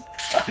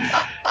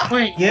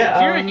 Wait,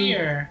 Yeah, you're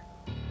here.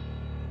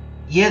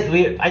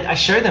 Yeah, I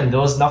showed them. There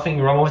was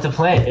nothing wrong with the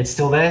plant. It's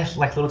still there,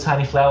 like little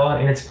tiny flower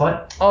in its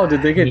pot. Oh,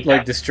 did they get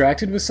like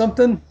distracted with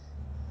something?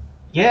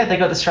 Yeah, they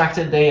got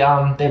distracted. They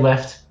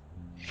left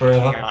Hang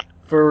forever. on.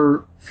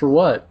 For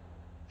what?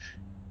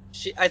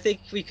 I think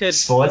we could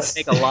Sports.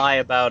 make a lie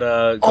about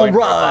All going for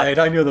a walk. right,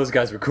 I knew those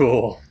guys were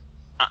cool.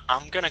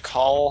 I'm gonna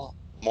call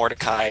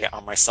Mordecai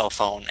on my cell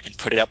phone and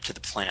put it up to the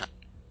plant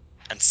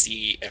and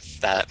see if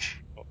that.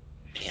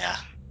 Yeah,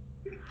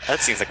 that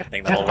seems like a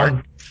thing that'll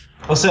work.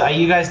 Also, are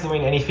you guys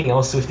doing anything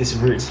else with this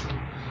route?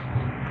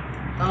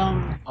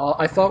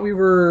 I thought we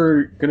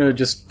were gonna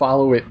just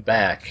follow it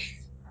back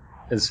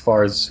as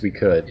far as we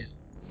could.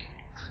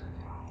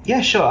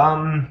 Yeah,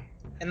 sure.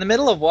 In the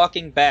middle of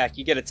walking back,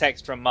 you get a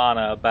text from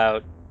Mana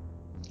about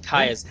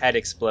Kaya's head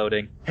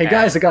exploding. Hey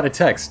guys, I got a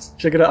text.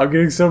 Check it out. I'm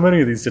getting so many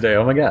of these today.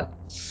 Oh my god.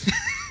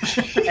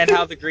 And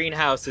how the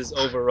greenhouse is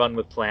overrun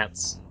with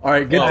plants.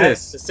 Alright, get Well,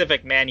 this.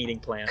 specific man-eating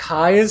plants.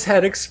 Kaya's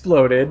head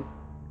exploded,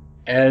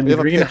 and We the have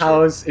a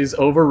greenhouse is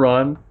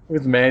overrun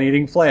with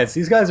man-eating plants.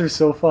 These guys are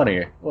so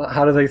funny. Well,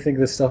 how do they think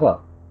this stuff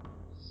up?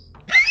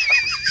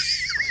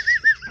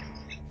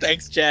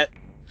 Thanks, Jet.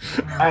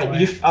 Alright,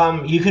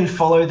 you can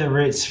follow the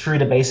routes through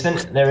the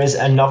basement. There is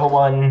another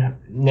one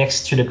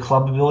next to the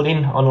club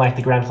building on like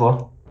the ground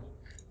floor.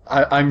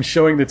 I'm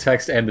showing the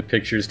text and the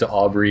pictures to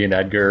Aubrey and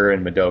Edgar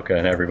and Madoka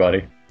and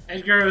everybody.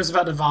 Edgar was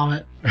about to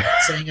vomit,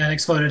 saying an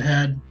exploded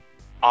head.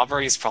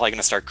 Aubrey's probably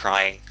gonna start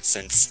crying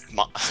since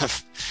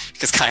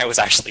because Kaya was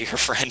actually her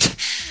friend.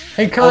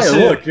 Hey Kaya,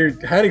 Also- look, your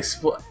head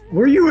exploded.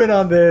 Were you in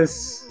on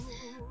this?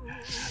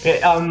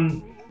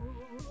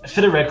 For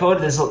the record,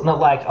 there's not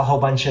like a whole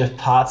bunch of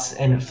parts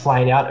and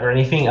flying out or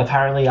anything.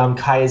 Apparently,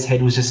 Kaya's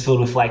head was just filled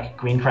with like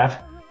green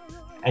crap,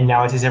 and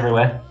now it is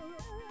everywhere.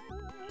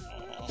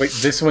 Wait,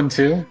 this one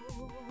too?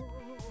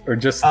 Or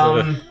just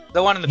the...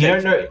 The one in the You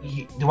picture. don't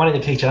know the one in the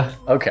picture.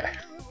 Okay.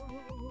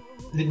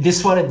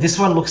 this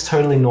one looks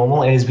totally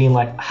normal and is being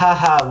like,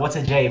 haha, what's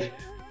a jape?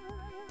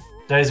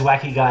 Those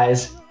wacky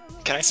guys.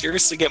 Can I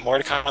seriously get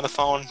Mordecai on the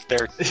phone?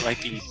 There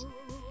might be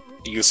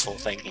a useful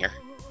thing here.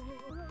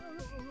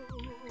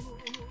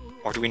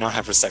 Or do we not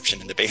have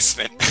reception in the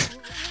basement?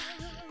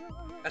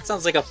 That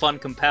sounds like a fun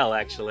compel,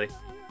 actually.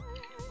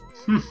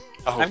 Oh,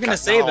 I'm gonna God,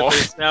 say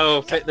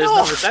no. that there's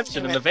no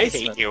reception in the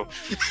basement. I hate you.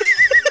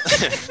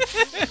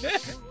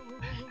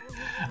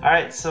 All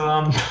right,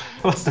 so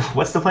what's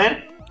the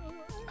plan?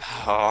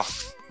 Oh,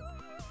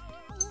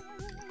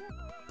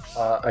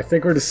 I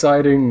think we're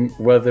deciding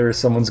whether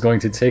someone's going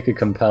to take a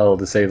compel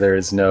to say there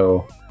is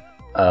no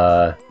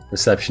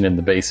reception in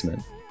the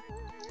basement.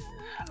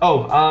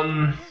 Oh,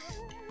 I'm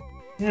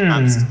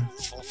still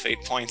full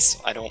fate points.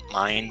 So I don't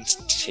mind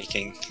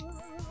taking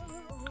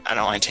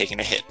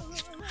a hit.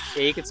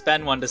 Yeah, you could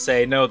spend one to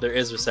say no. There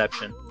is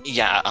reception.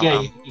 Yeah,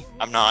 Yeah,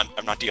 I'm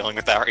not dealing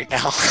with that right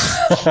now.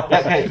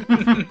 okay.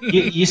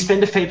 you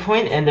spend a fate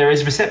point and there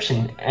is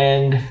reception,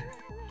 and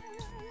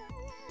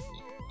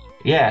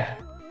yeah,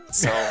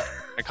 So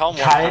I call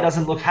Kaya Mordecai.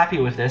 doesn't look happy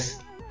with this.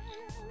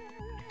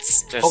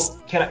 It's just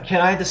Oh,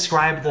 can I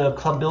describe the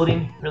club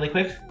building really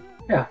quick?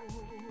 Yeah.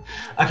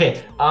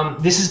 Okay,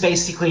 this is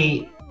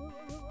basically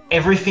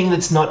everything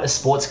that's not a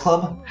sports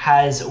club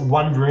has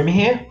one room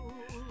here,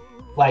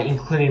 like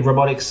including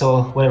robotics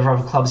or whatever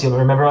other clubs you'll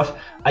remember of.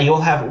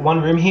 You'll have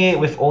one room here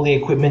with all the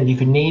equipment you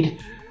could need.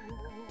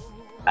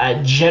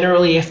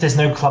 Generally, if there's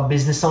no club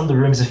business on, the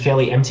rooms are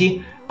fairly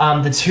empty.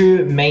 The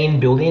two main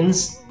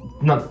buildings,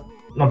 not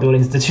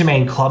buildings, the two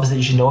main clubs that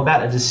you should know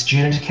about are the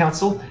student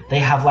council. They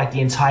have like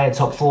the entire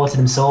top floor to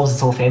themselves.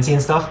 It's all fancy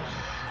and stuff.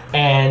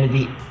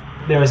 And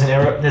there's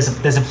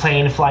a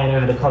plane flying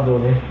over the club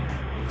building.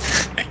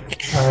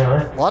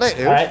 A lot of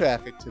air Alright.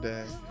 traffic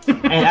today.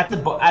 And at the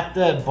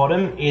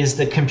bottom is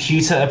the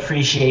Computer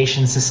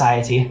Appreciation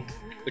Society,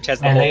 Which has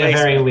the and whole they are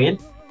basement. very weird.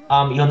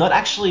 You're not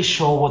actually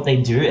sure what they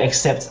do,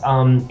 except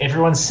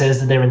everyone says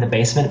that they're in the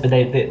basement, but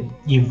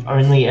you've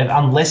only,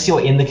 unless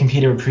you're in the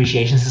Computer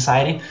Appreciation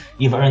Society,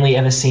 you've only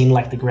ever seen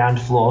like the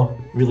ground floor,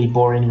 really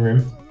boring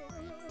room.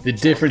 The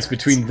difference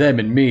between them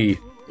and me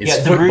is Yeah,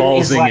 the room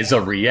is footballsing like- is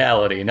a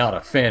reality, not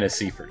a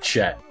fantasy for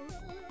Chet.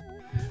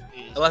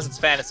 Unless it's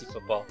fantasy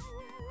football.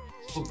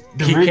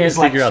 The He room can't is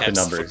like figure out the Chet's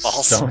numbers.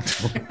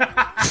 footballs.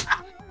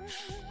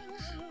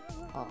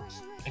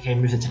 Okay,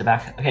 move it to the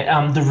back. Okay,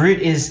 the route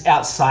is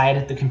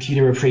outside the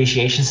Computer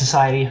Appreciation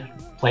Society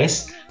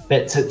place,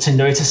 but to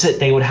notice it,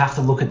 they would have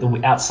to look at the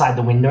outside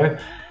the window,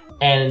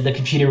 and the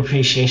Computer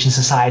Appreciation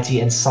Society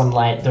and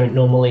Sunlight don't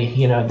normally,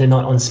 they're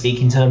not on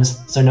speaking terms,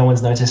 so no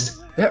one's noticed.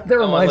 That one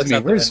reminds looks me,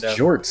 out the where's window.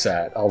 Jorts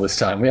at all this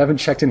time? We haven't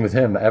checked in with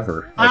him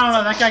ever. I don't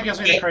know. That guy gives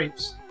me the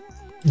creeps.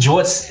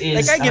 Jorts That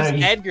is. guy I don't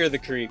gives know, Edgar the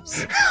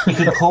creeps. you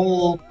could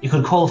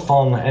call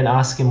Fong and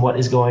ask him what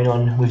is going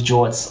on with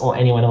Jorts or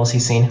anyone else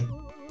he's seen.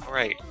 all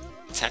right.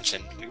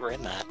 Attention, we were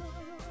in that.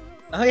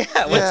 Oh yeah,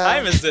 what Yeah,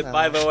 time is it, yeah.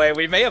 by the way?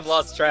 We may have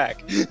lost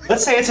track.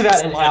 Let's say it's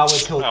about It's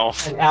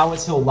lunch. an hour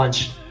till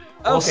lunch.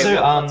 Also, Okay,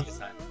 well, that's good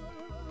time.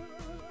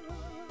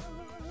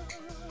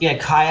 yeah,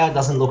 Kaya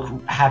doesn't look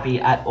happy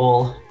at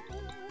all.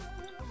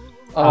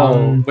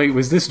 Oh, wait,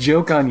 was this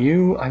joke on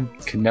you? I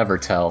can never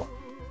tell.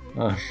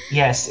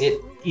 Yes,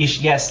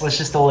 yes. Let's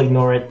just all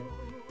ignore it.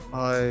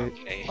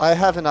 Okay. I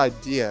have an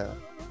idea.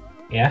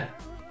 Yeah.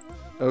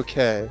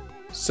 Okay,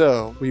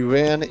 so we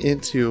ran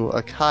into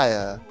a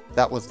Kaya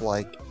that was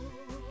like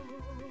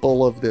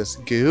full of this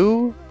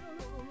goo,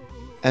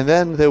 and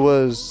then there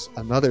was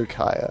another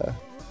Kaya.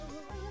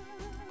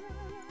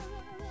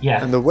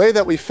 Yeah. And the way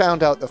that we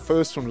found out the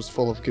first one was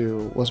full of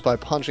goo was by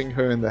punching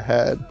her in the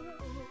head.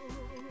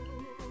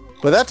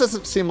 But that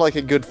doesn't seem like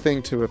a good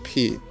thing to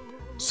repeat.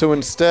 So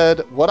instead,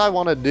 what I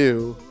want to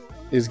do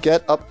is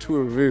get up to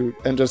a root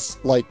and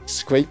just, like,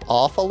 scrape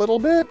off a little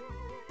bit,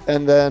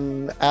 and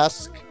then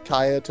ask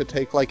Kaya to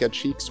take, like, a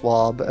cheek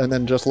swab, and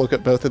then just look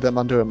at both of them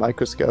under a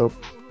microscope.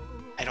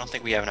 I don't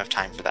think we have enough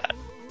time for that.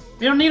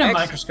 You don't need a Actually-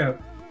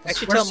 microscope.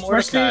 Actually, Where's- tell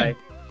where's Mordecai.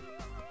 Steve?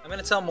 I'm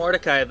gonna tell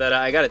Mordecai that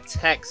I got a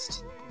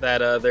text that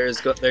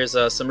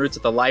there's some roots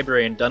at the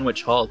library in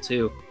Dunwich Hall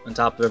too, on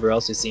top of whoever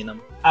else who's seen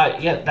them.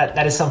 Yeah.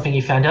 That is something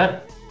you found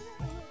out.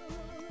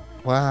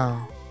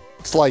 Wow.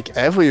 It's like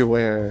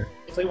everywhere.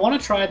 If we want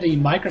to try the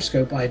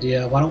microscope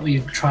idea, why don't we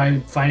try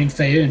finding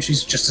Faye, and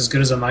she's just as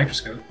good as a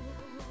microscope.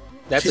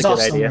 That's She's a good off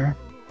idea. somewhere.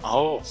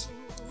 Oh,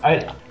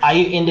 Are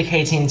you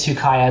indicating to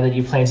Kaya that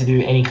you plan to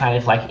do any kind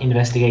of like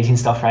investigating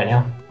stuff right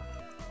now?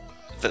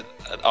 the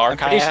I'm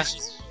pretty Kaya?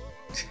 sure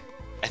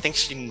I think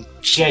she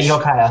Yeah,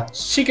 you're Kaya.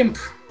 She can.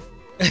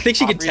 I think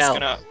she can Aubrey's tell.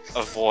 gonna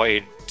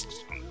avoid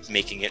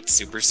making it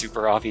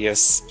super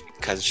obvious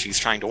because she's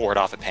trying to ward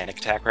off a panic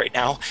attack right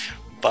now.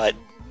 But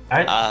All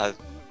right.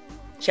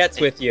 Chet's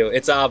with you.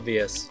 It's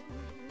obvious.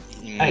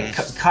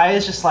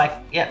 Kaya's just like,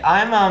 yeah,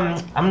 I'm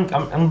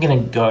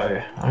gonna go.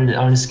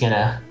 I'm just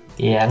gonna,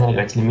 yeah, I'm gonna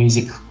go to the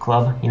music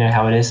club. You know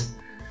how it is.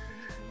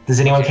 Does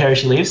anyone care if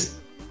she leaves?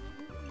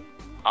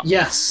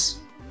 Yes.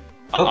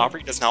 Oh.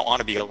 Aubrey does not want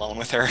to be alone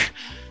with her.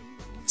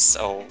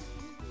 So,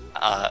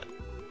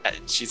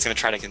 she's going to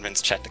try to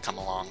convince Chet to come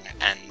along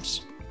and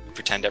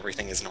pretend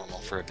everything is normal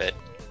for a bit.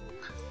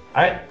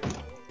 Alright.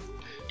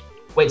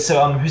 Wait,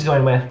 so who's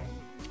going where?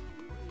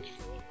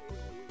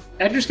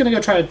 Edgar's gonna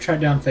go try to track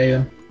down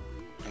Feiyun.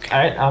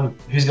 Okay. Alright,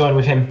 who's going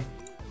with him?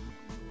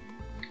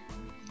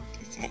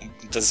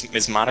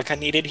 Is Monica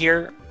needed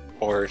here?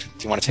 Or do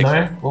you want to take No?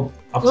 her? Well,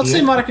 up Let's to say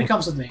you. Monica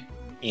comes with me.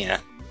 Yeah.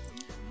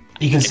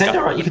 You can send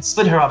her. You can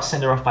split her up,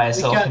 send her off by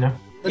herself. got- You know.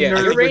 The Yeah,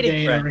 nerd you're raiding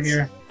brigade over friends.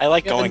 here. I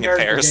like Yeah, the going in nerd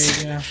pairs.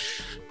 brigade, yeah.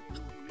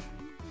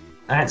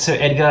 All right. So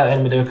Edgar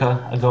and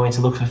Madoka are going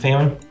to look for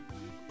Feiyun.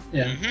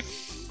 Yeah.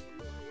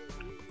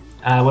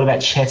 Mm-hmm. What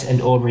about Chet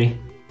and Aubrey?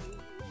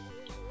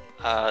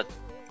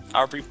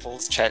 Aubrey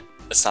pulls Chet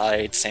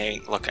aside,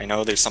 saying, "Look, I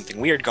know there's something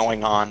weird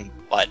going on,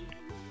 but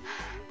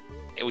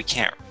we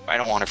can't. I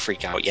don't want to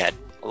freak out yet.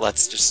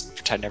 Let's just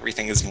pretend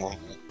everything is normal.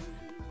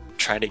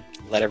 Try to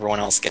let everyone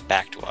else get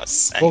back to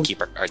us and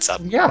keep our guards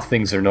up." Yeah,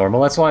 things are normal.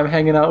 That's why I'm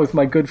hanging out with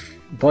my good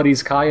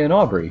buddies Kaya and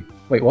Aubrey.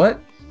 Wait, what?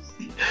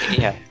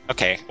 Yeah.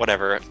 Okay.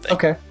 Whatever.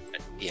 Okay.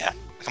 Yeah.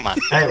 Come on.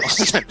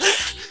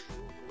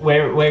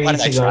 Where are Why you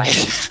did I two going?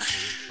 try?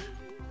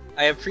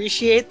 I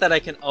appreciate that I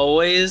can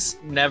always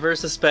never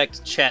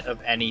suspect Chet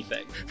of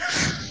anything.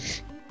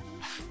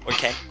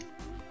 Okay.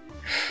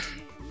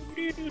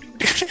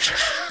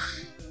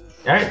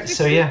 All right.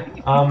 So yeah.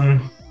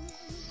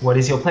 What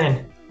is your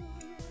plan?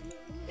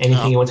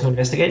 Anything you want to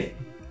investigate?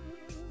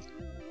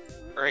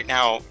 Right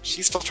now,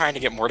 she's still trying to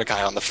get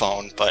Mordecai on the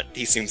phone, but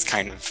he seems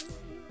kind of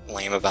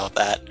lame about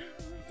that.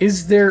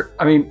 Is there...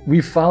 I mean,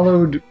 we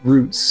followed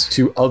routes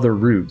to other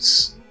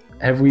routes.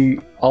 Have we,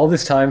 all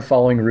this time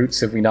following routes,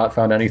 have we not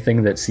found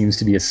anything that seems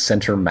to be a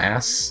center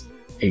mass?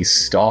 A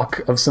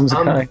stalk of some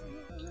kind?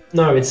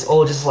 No, it's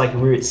all just like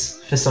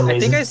roots for some I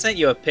reason. think I sent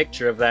you a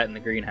picture of that in the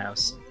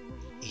greenhouse.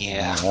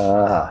 Yeah.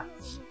 Ah.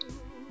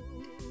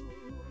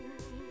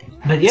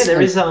 But yeah,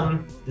 there's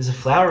a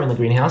flower in the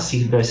greenhouse.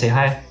 You can go say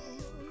hi.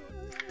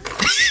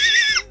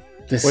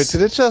 This... Wait,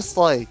 did it just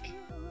like...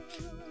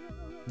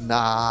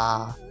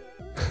 Nah.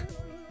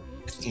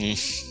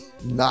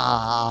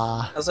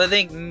 Nah. Also, I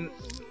think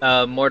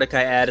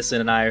Mordecai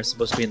Addison and I are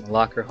supposed to be in the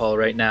locker hall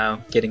right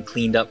now, getting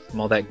cleaned up from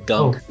all that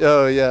gunk.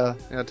 Oh, yeah.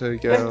 Yeah, there you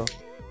go.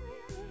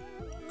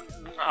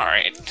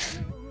 Alright.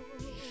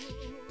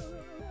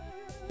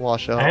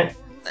 Wash up. All right.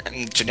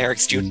 And generic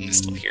student is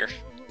still here.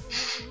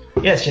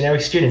 Yes,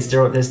 generic students.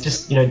 There's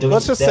just doing.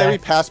 Let's just say their- we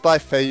passed by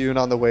Feiyun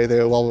on the way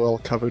there while we're all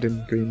covered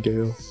in green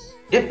goo.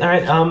 Yep. All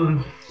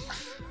right.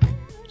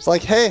 It's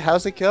like, hey,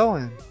 how's it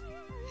going?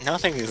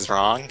 Nothing is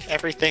wrong.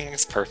 Everything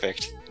is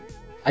perfect.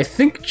 I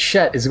think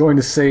Chet is going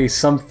to say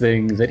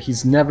something that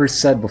he's never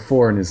said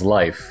before in his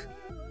life.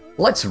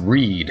 Let's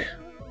read.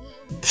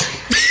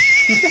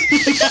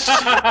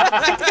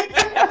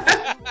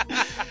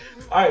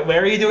 All right.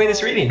 Where are you doing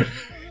this reading?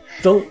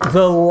 The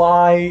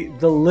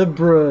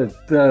Libra,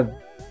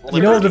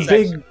 you know, the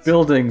big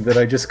building that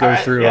I just go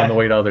Alright, through yeah. on the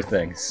way to other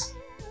things.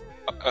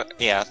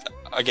 Yeah.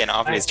 Again,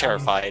 Aubrey is I-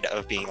 terrified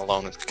of being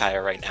alone with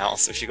Kaya right now,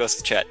 so she goes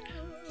to Chet.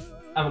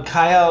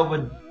 Kaya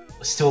would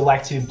still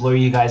like to blow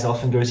you guys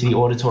off and go to the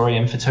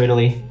auditorium for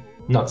totally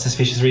not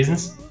suspicious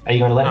reasons. Are you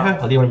going to let her,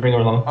 or do you want to bring her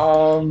along?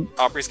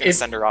 Aubrey's gonna If-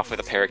 send her off with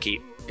a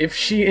parakeet. If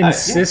she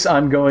insists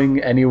on going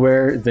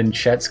anywhere, then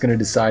Chet's gonna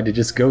decide to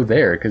just go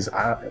there, because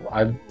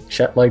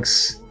Chet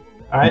likes...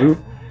 All right.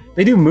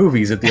 They do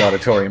movies at the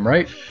auditorium,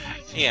 right?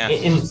 Yeah.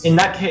 In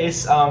that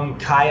case,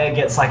 Kaya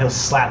gets like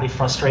slightly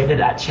frustrated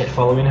at Chet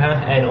following her,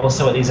 and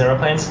also at these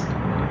aeroplanes.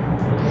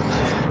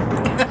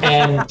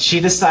 And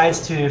she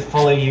decides to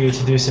follow you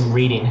to do some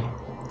reading.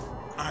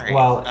 Alright.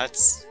 Well-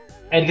 That's...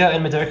 Edgar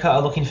and Madoka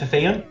are looking for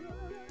Feiyun,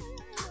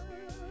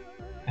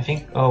 I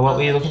think. Or what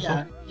were you looking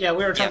for? Yeah,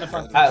 we were trying to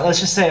find. Let's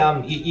just say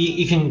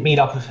you can meet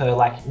up with her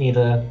like near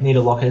the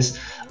lockers.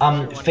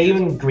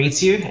 Feiyun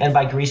greets you, and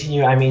by greeting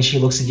you I mean she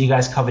looks at you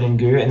guys covered in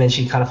goo, and then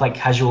she kind of like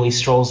casually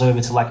strolls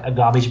over to like a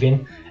garbage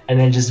bin, and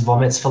then just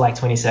vomits for like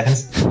 20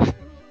 seconds.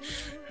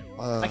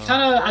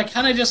 I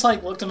kind of just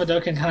like looked at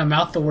Madoka and kind of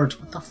mouthed the words,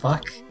 "What the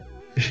fuck?"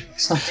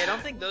 I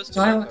don't think those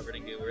two were covered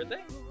in goo, were they?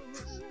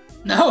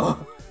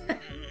 No.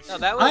 No,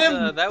 that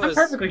I'm was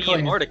perfectly me clean.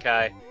 and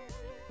Mordecai.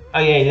 Oh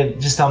yeah,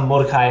 just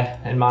Mordecai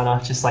and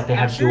Mana, just like they I'm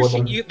have sure goo on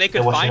them. they They're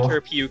could washing find off.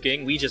 her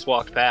puking. We just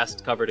walked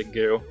past covered in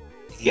goo.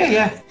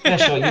 Yeah,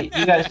 sure. You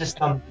guys just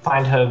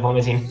find her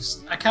vomiting.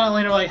 I kind of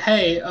leaned over like,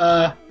 "Hey,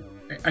 are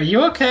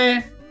you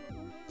okay?"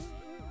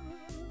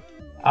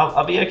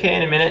 I'll be okay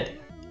in a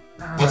minute.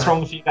 What's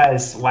wrong with you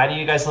guys? Why do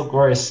you guys look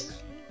gross?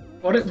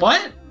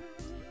 What?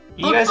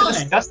 You I'm guys are fine.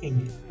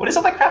 disgusting. What is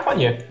all that crap on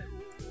you?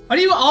 Why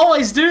do you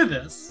always do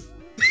this?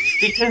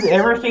 Because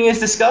everything is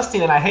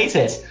disgusting and I hate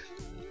it.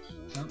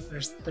 Oh,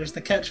 there's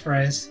the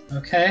catchphrase.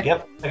 Okay.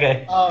 Yep.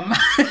 Okay.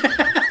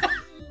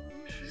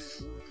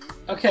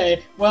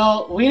 Okay.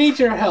 Well, we need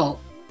your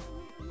help.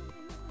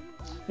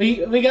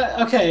 We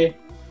got okay.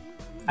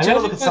 I'm gonna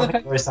look Judging at by the something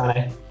fact- gross, aren't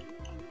I?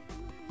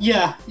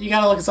 Yeah, you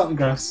gotta look at something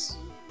gross.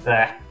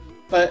 Ugh.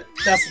 But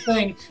that's the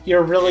thing.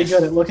 You're really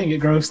good at looking at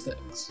gross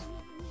things.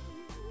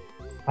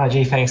 Oh,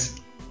 gee, thanks.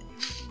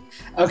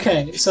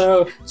 Okay,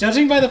 so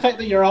judging by the fact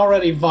that you're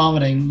already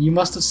vomiting, you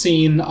must have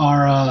seen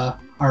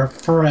our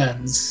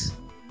friends.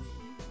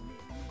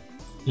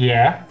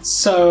 Yeah.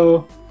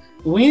 So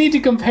we need to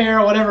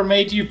compare whatever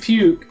made you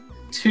puke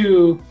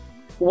to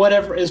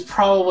whatever is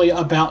probably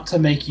about to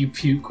make you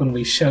puke when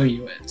we show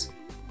you it.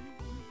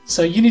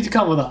 So you need to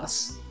come with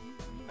us.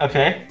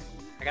 Okay.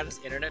 I got this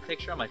internet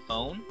picture on my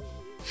phone,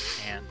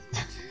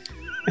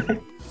 and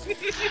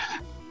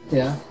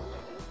Yeah.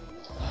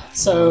 Want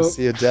So to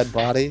see a dead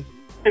body?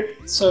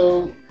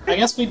 So I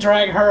guess we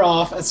drag her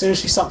off as soon as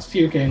she stops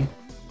puking.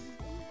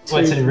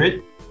 What's in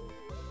route?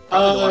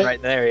 probably the one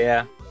right there.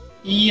 Yeah,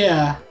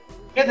 Yeah.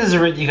 Yeah, there's a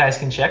route you guys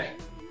can check.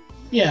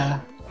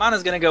 Yeah.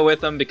 Mana's gonna go with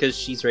them because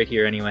she's right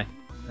here anyway.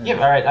 Yep,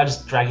 alright, I'll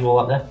just drag you all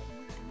up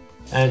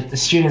there. The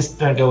students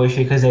don't go with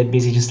you because they're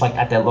busy just like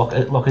at their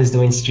lockers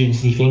doing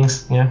studenty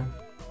things, you know?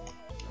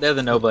 They're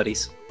the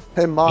nobodies.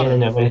 Hey, Yeah, Mana.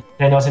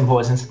 they're not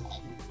important.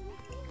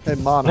 Hey,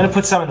 I'm Mana. gonna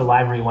put some in the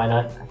library, why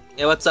not?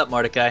 Yeah, what's up,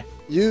 Mordecai?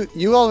 You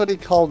already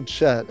called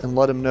Chet and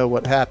let him know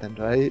what happened,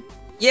 right?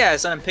 Yeah, I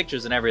sent him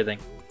pictures and everything.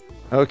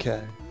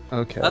 Okay.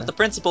 Let the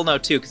principal know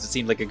too, because it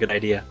seemed like a good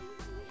idea.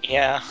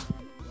 Yeah.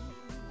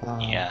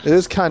 Yeah. It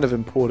is kind of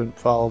important,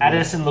 probably.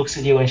 Addison looks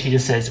at you and she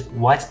just says,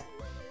 "What?"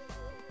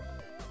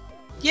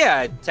 Yeah,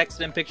 I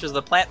texted him pictures of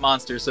the plant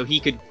monster so he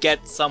could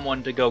get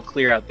someone to go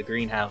clear out the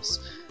greenhouse,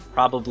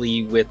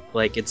 probably with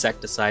like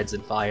insecticides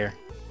and fire.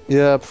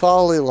 Yeah,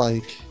 probably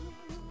like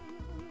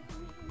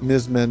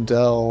Ms.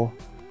 Mendel.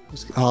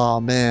 Oh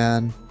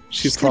man,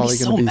 she's She's gonna be probably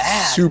so gonna be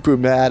mad. super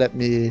mad at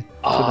me for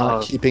Oh.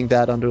 not keeping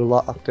that under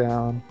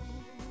lockdown.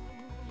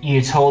 You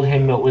told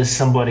him it was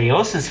somebody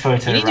else's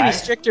photo, You need to be right?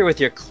 stricter with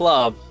your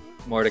club,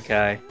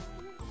 Mordecai.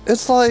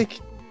 It's like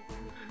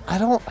I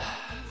don't.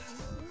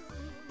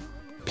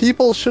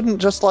 People shouldn't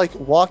just like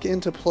walk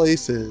into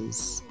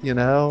places, you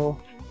know,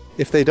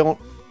 if they don't.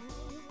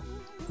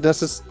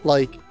 This is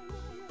like,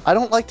 I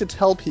don't like to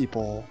tell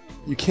people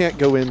you can't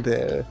go in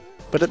there,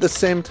 but at the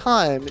same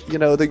time, you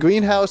know, the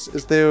greenhouse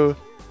is there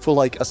for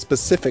like a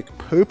specific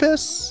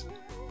purpose,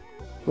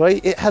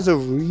 right? It has a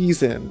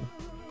reason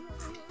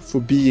for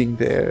being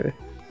there,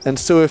 and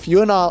so if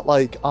you're not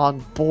like on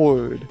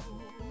board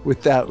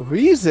with that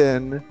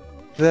reason,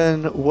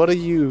 then what are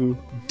you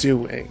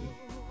doing?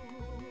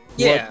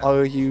 Yeah. What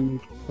are you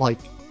like?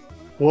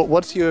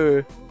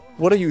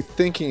 What are you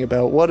thinking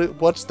about?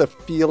 What's the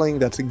feeling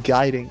that's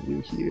guiding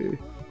you here?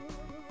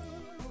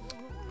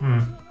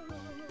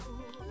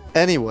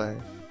 Anyway,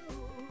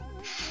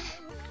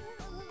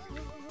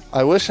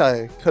 I wish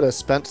I could have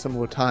spent some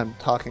more time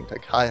talking to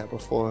Kaya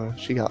before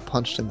she got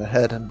punched in the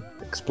head and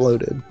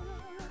exploded.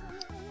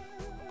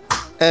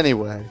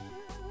 Anyway,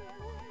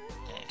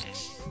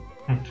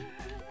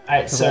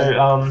 Alright,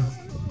 so,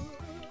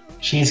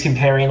 she's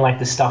comparing, like,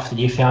 the stuff that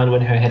you found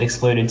when her head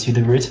exploded to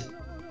the root.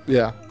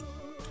 yeah.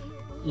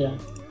 Yeah.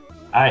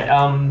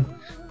 Alright,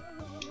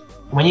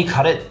 when you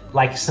cut it,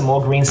 like, some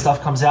more green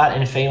stuff comes out,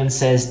 and Phelan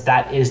says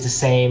that is the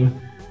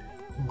same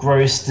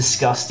gross,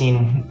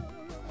 disgusting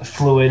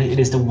fluid. It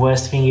is the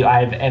worst thing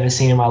I've ever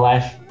seen in my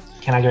life.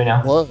 Can I go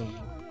now? Whoa,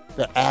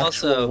 the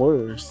actual Also-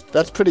 worst.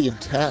 That's pretty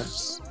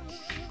intense.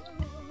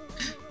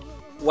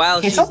 While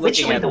It's she's not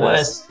looking literally at the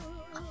this, worst.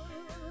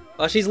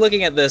 while she's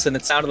looking at this, and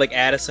it sounded like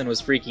Addison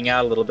was freaking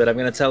out a little bit, I'm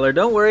gonna tell her,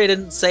 "Don't worry, I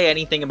didn't say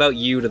anything about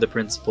you to the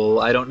principal.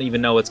 I don't even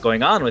know what's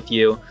going on with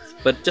you,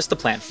 but just the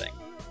plant thing."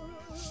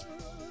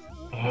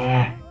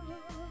 Yeah.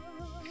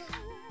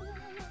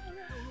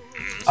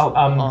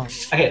 Oh,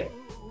 okay.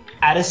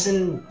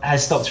 Addison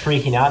has stopped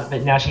freaking out,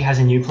 but now she has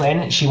a new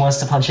plan. She wants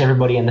to punch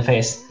everybody in the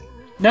face.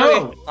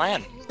 No!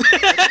 Plan.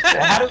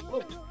 How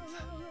do,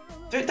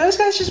 Dude, those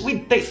guys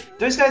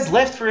those guys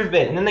left for a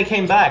bit and then they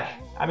came back.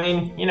 I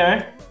mean, you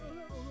know.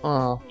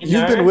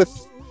 You've been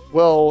with.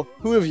 Well,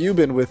 who have you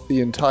been with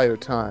the entire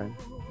time?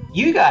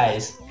 You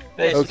guys. Yeah,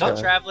 But she's been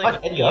Okay. traveling Not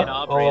with me Edgar and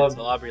Aubrey or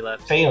until Aubrey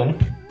left.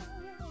 Phelan.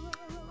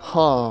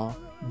 Huh.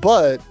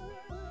 But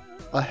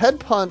a head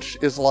punch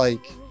is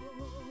like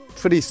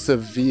pretty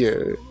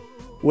severe.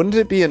 Wouldn't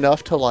it be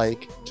enough to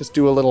like just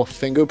do a little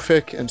finger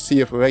prick and see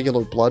if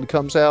regular blood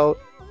comes out?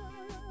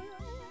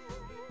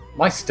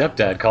 My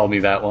stepdad called me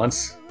that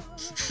once.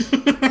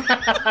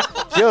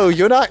 Yo,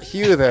 you're not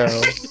here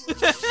though.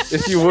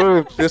 If you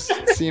were, this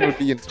scene would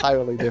be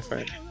entirely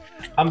different.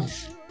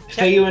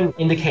 Phelan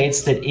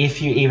indicates that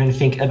if you even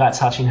think about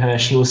touching her,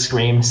 she will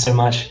scream so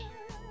much.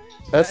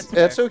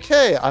 That's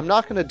okay. I'm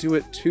not gonna do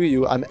it to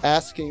you. I'm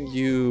asking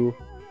you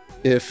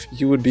if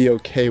you would be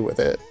okay with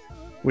it.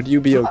 Would you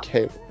be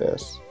okay with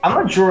this? I'm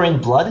not drawing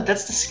blood.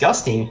 That's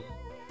disgusting.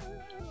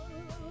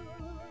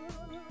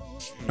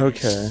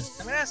 Okay.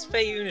 I'm gonna ask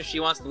Fayoun if she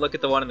wants to look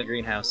at the one in the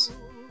greenhouse.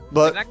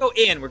 But When I go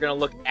in, we're gonna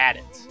look at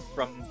it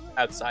from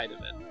outside of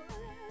it.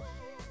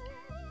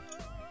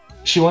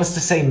 She wants to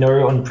say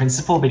no on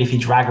principle, but if you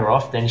drag her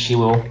off, then she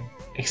will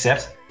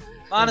accept.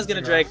 Lana's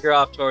gonna drag her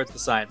off towards the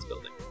science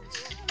building.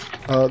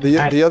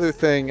 the other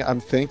thing I'm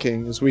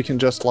thinking is we can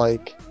just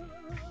like.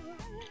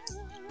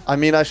 I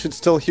mean, I should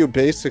still hear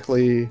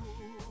basically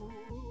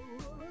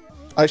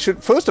I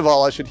should first of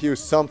all I should hear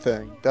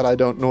something that I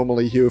don't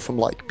normally hear from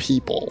like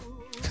people.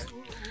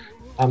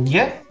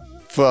 Yeah.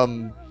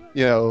 From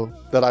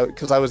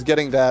because I was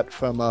getting that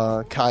from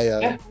Kaya.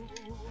 Yeah.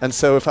 And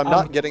so if I'm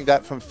not getting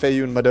that from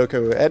Feiyun, Madoka,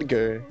 or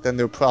Edgar, then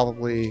they're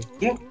probably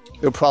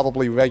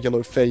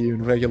regular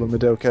Feiyun, regular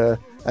Madoka,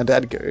 and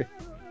Edgar.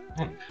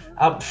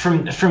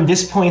 From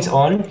this point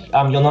on,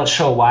 you're not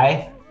sure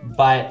why,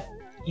 but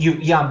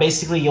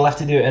basically you'll have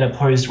to do an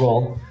opposed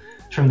roll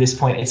from this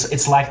point.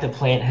 It's like the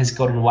plant has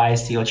gotten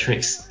wise to your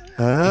tricks. This is going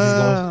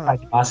to try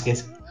to mask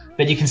it,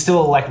 but you can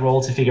still like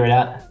roll to figure it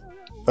out.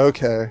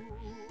 Okay.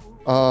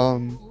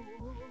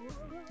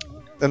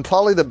 Then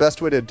probably the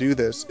best way to do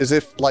this is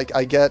if like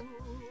I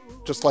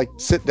just like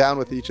sit down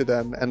with each of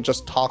them and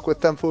just talk with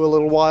them for a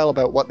little while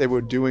about what they were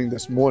doing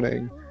this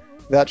morning.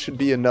 That should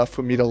be enough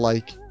for me to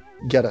like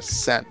get a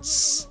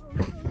sense.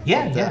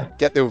 Yeah.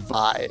 Get their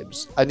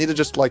vibes. I need to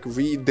just like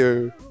read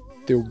their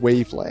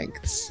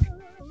wavelengths.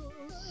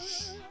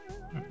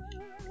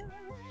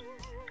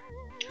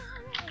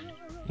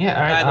 Yeah,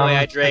 all right. By the way,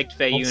 I dragged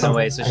Feiyun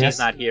away, so she's guess.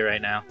 not here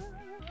right now.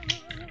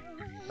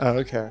 Oh,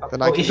 okay.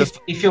 Then Well, I can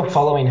if you're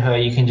following her,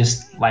 you can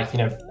just like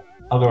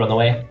I'll go on the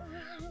way.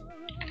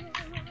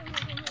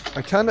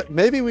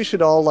 maybe we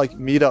should all like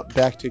meet up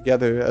back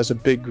together as a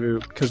big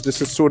group because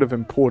this is sort of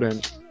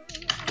important.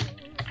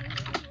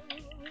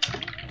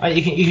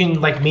 You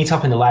can like meet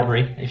up in the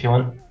library if you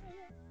want.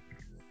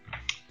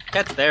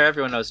 Chat's there.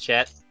 Everyone knows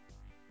chat.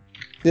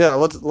 Yeah,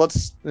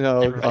 let's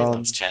Everybody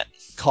loves chat.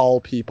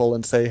 call people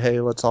and say,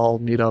 hey, let's all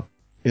meet up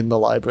in the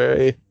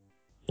library.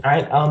 All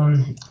right.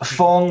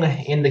 Fong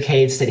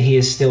indicates that he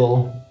is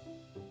still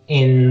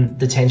in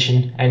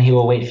detention and he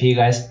will wait for you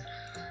guys.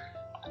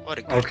 What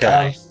a good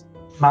Okay.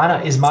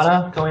 guy. Is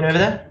Mana going over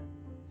there?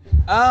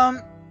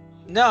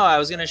 No, I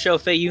was gonna show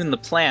Feiyun the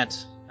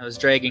plant. I was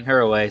dragging her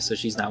away, so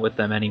she's not with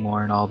them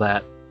anymore and all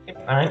that.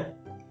 All right.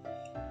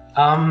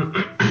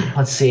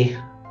 Let's see.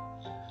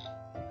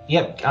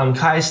 Yep.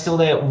 Kai is still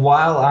there.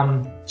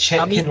 While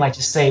Chet can like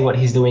just say what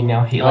he's doing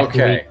now.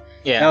 Okay.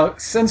 Yeah. Now,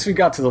 since we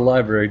got to the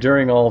library,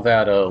 during all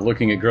that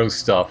looking at gross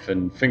stuff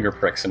and finger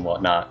pricks and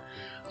whatnot,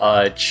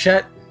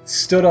 Chet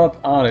stood up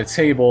on a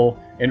table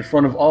in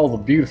front of all the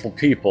beautiful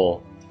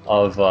people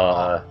of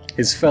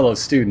his fellow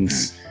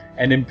students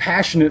and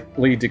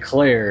impassionately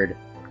declared,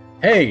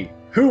 "Hey,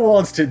 who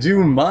wants to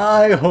do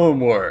my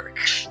homework?"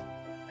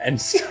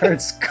 And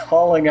starts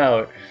calling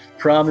out,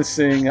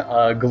 promising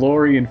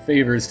glory and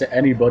favors to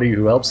anybody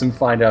who helps him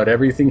find out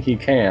everything he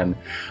can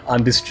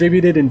on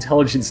distributed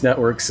intelligence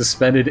networks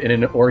suspended in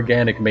an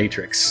organic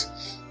matrix.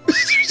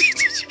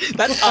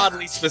 That's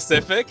oddly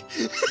specific.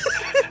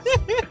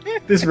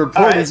 This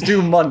report is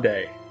due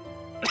Monday.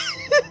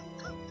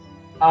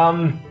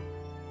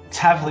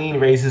 Tavleen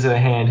raises her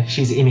hand.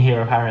 She's in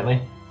here apparently.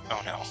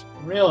 Oh no.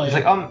 Really?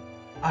 She's like,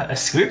 a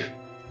scoop?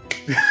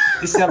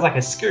 This sounds like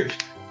a scoop.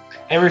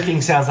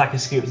 Everything sounds like a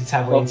scoop to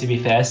Tavleen, to be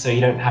fair, so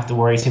you don't have to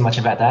worry too much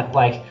about that.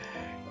 Like,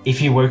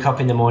 if you woke up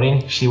in the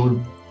morning, she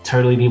would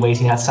totally be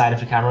waiting outside of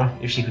the camera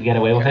if she could get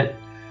away with it.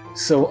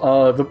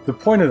 So the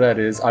point of that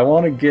is I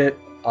want to get...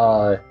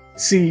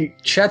 see,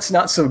 Chet's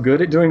not so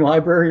good at doing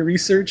library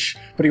research,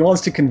 but he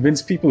wants to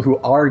convince people who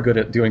are good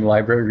at doing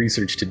library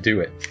research to do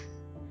it.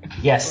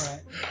 Yes.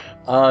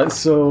 Right.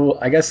 So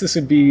I guess this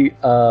would be...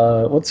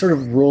 what sort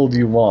of role do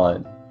you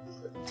want?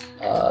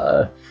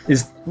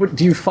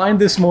 Do you find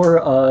this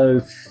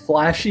more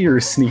flashy or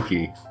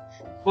sneaky?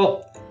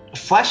 Well,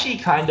 flashy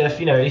kind of, if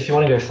you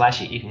want to go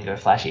flashy, you can go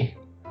flashy.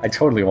 I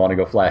totally want to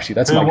go flashy.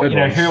 That's my good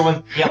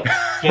one.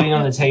 Getting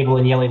on the table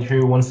and yelling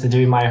who wants to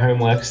do my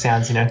homework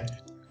sounds,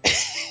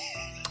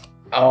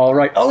 All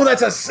right. Oh,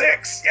 that's a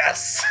 6.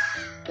 Yes.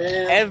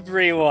 Damn.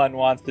 Everyone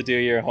wants to do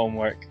your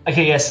homework.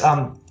 Okay, yes,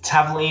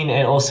 Tavleen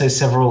and also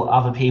several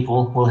other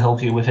people will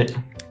help you with it.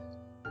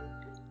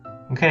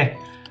 Okay.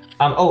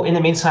 In the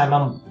meantime,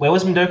 where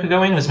was Madoka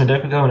going? Was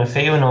Madoka going to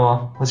Feiyun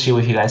or was she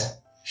with you guys?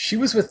 She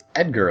was with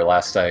Edgar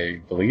last, I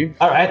believe.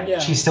 Alright, Yeah.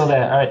 she's still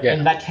there. Alright, Yeah.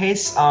 in that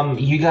case,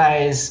 you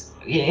guys,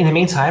 in the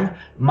meantime,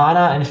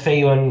 Mana and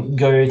Feiyun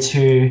go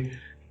to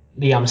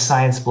the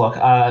science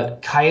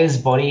block. Kaya's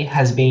body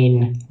has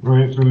been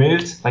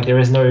removed. Like, there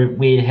is no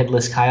weird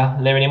headless Kaya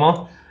there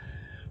anymore.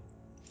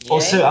 Yay.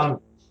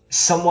 Also,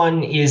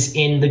 someone is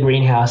in the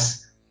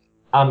greenhouse.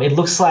 It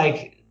looks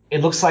like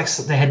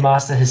the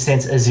headmaster has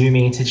sent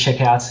Azumi to check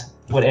out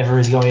whatever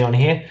is going on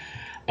here,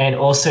 and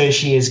also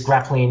she is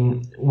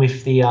grappling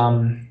with the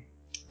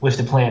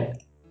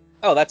plant.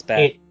 Oh, that's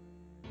bad.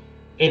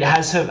 It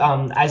has her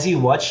as you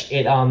watch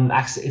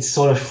it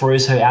sort of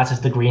throws her out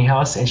of the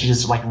greenhouse, and she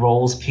just like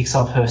rolls, picks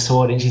up her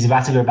sword, and she's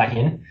about to go back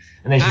in,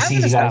 and then she I'm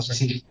sees you gonna guys,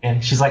 stop her.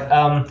 and she's like,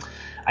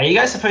 are you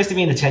guys supposed to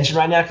be in detention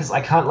right now? Because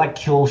I can't like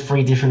kill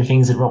 3 different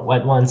things at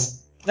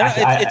once. No,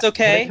 it's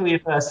okay. I'm gonna kill you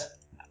first.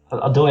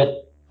 I'll do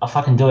it. I'll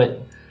fucking do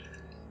it.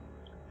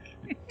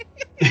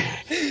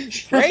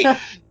 Great.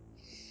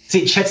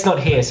 See, Chet's not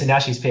here, so now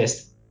she's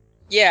pissed.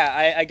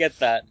 Yeah, I get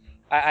that.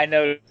 I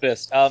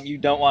noticed. You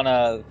don't want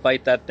to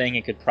fight that thing.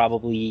 It could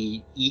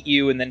probably eat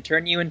you and then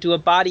turn you into a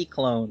body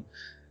clone.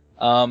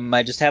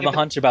 I just have a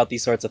hunch about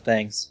these sorts of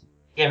things.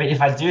 Yeah, but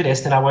if I do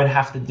this, then I won't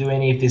have to do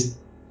any of this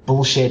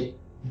bullshit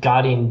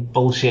Guardian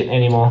bullshit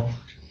anymore.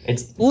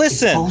 It's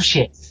bullshit.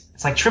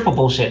 It's like triple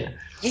bullshit.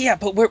 Yeah,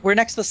 but we're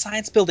next to the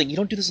science building. You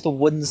don't do this with a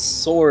wooden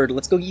sword.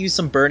 Let's go use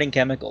some burning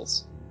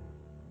chemicals.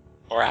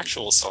 Or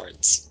actual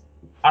swords.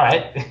 All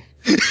right.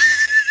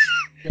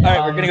 All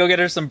right, we're gonna go get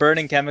her some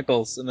burning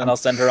chemicals, and then I'll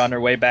send her on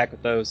her way back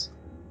with those.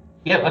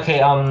 Yep.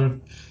 Okay.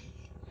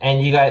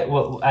 And you guys,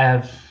 I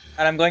have.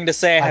 And I'm going to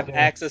say I have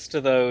access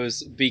to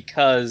those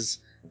because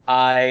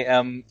I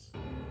am.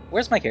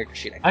 Where's my character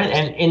sheet?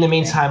 And in the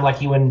meantime,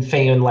 like you and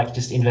Fayun, like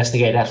just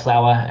investigate that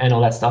flower and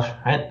all that stuff,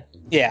 right?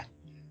 Yeah.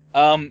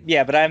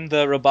 Yeah, but I'm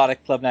the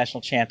Robotic Club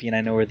National Champion.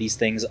 I know where these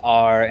things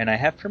are, and I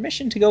have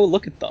permission to go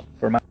look at them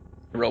for my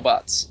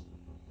robots.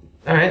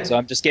 All right. So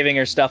I'm just giving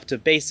her stuff to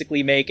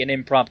basically make an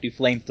impromptu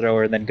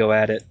flamethrower and then go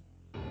at it.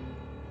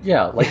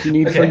 Yeah, like you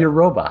need for your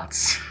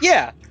robots.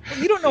 Yeah. Well,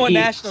 you don't know what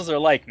Nationals are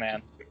like,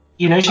 man.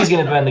 You know she's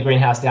going to burn the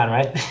greenhouse down,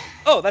 right?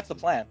 Oh, that's the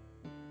plan.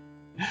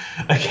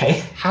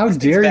 Okay. How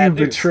dare you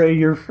betray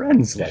your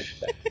friends like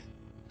that?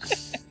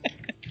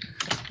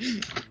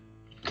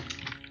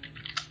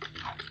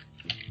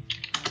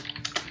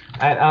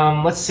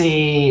 Alright, let's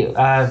see. In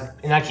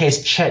that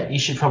case, Chet,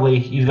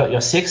 you've got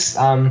your 6.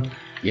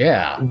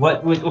 Yeah.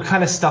 What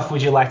kind of stuff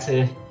would you like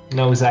to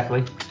know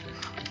exactly?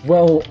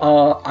 Well,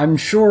 I'm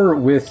sure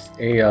with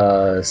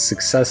a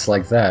success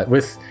like that,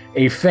 with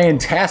a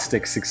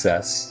fantastic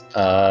success,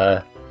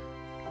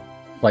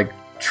 like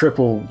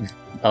triple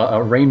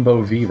a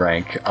rainbow V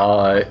rank,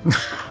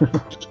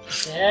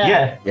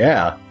 Yeah.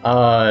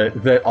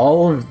 that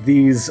all of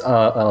these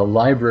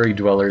library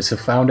dwellers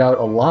have found out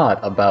a lot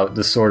about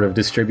the sort of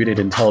distributed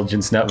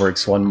intelligence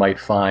networks one might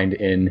find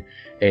in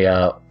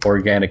a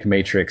organic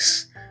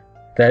matrix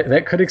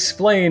that could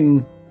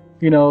explain,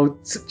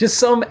 just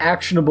some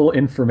actionable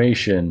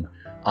information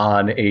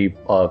on a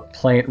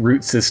plant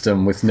root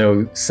system with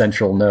no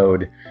central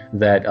node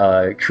that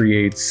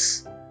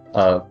creates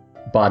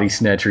body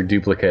snatcher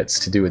duplicates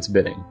to do its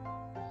bidding.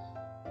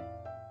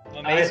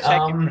 I'm amazed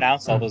Chet can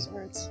pronounce all those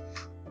words.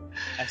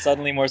 I'm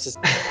suddenly more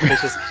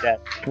suspicious of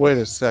Chet. Wait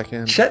a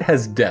second. Chet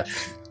has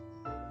depth.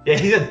 Yeah,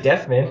 he's a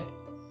deaf man.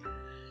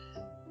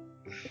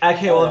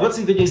 Okay, well, I've got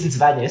some good news and some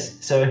bad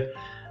news. So,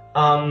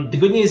 the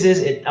good news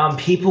is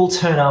people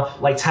turn up,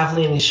 like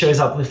Tavlian shows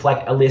up with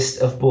like a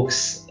list of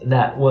books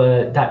that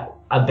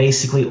are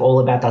basically all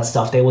about that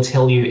stuff. They will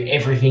tell you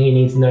everything you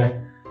need to know.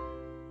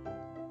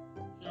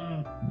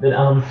 But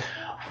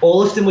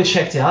all of them were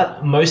checked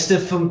out. Most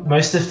of them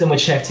were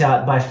checked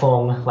out by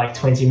Fong like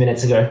 20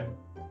 minutes ago.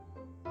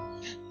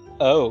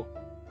 Oh.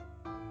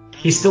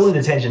 He's still in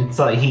detention.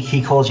 So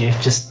he called you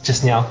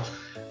just now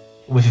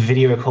with a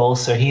video call.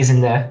 So he's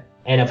in there,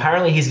 and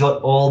apparently he's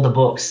got all the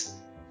books.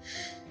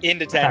 In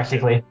detention.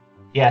 Practically,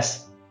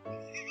 yes.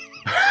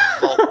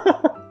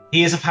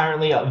 He is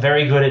apparently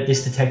very good at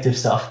this detective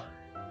stuff.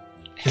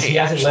 Because he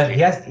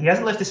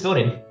hasn't left this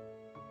building.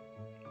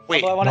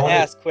 Wait, I want to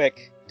ask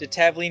quick. Did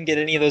Tavleen get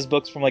any of those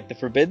books from like the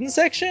forbidden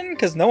section?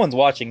 Because no one's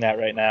watching that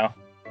right now.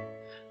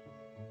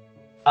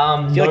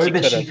 No, like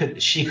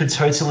but she could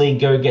totally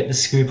go get the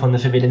scoop on the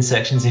forbidden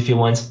sections if you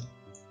want.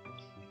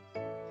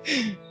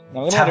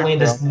 Tavleen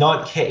does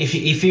not care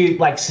if you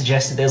like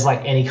suggest that there's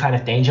like any kind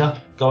of danger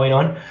going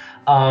on.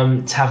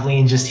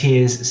 Tavleen just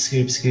hears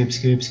scoop.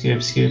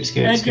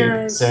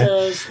 Edgar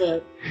says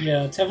that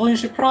Tavleen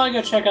should probably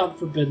go check out the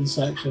forbidden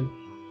section.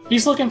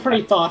 He's looking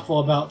pretty thoughtful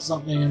about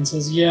something and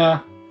says,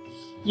 yeah,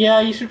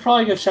 you should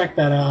probably go check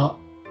that out.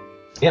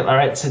 Yep,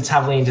 alright, so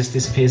Tavleen just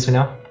disappears for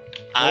now.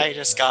 I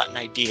just got an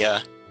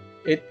idea.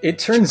 It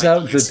turns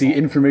out that the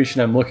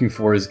information I'm looking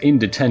for is in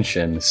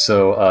detention,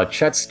 so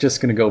Chet's just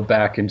going to go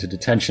back into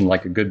detention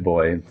like a good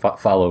boy and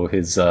follow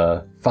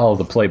the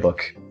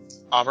playbook.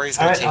 Aubrey's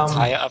going to take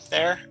Kaya up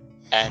there,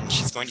 and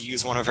she's going to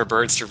use one of her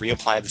birds to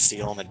reapply the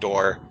seal on the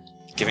door,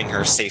 giving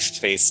her safe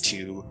space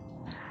to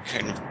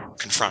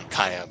confront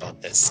Kaya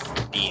about this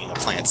being a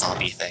plant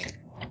zombie thing.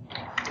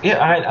 Yeah,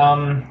 alright,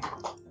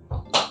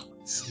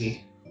 let's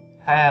see.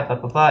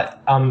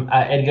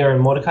 Edgar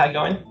and Mordecai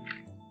going?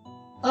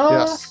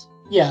 Yes.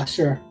 Yeah,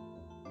 sure.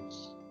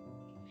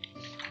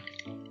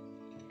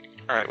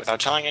 Alright, without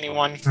telling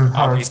anyone,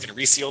 Aubrey's going to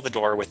reseal the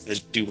door with the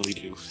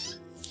doobly-doo.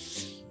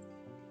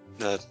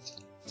 The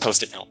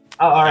post-it note.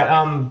 Oh,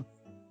 alright,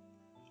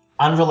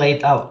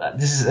 unrelated. Oh,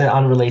 this is an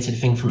unrelated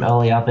thing from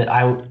earlier, but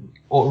I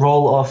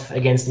roll off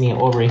against me,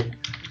 Aubrey.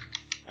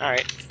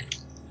 Alright.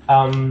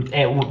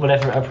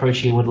 Whatever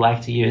approach you would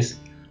like to use.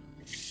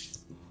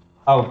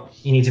 Oh,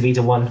 you need to beat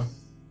a 1.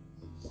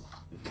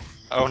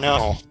 Oh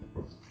no.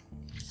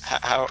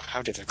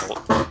 How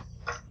difficult.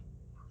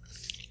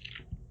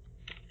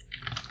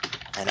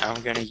 And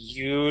I'm gonna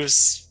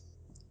use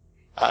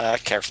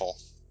careful.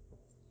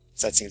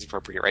 So that seems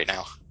appropriate right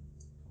now.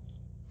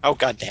 Oh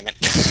god damn it.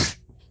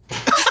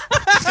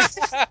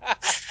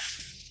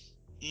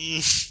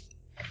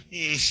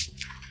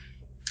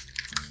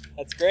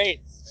 That's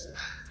great.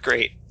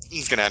 Great.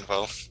 He's gonna end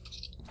well.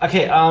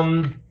 Okay,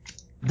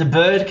 the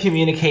bird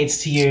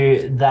communicates to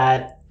you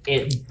that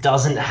it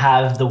doesn't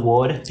have the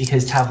ward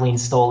because Tavleen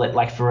stole it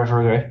like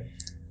forever ago.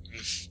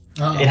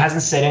 It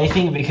hasn't said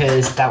anything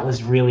because that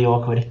was really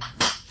awkward.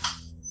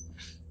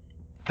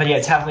 But yeah,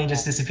 Tavleen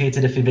just disappeared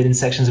to the forbidden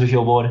sections with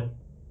your ward.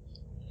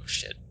 Oh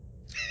shit.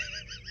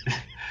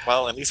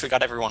 Well, at least we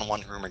got everyone in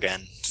one room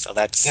again, so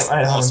that's Yeah,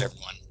 right, almost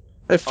everyone.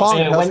 Hey, Fong,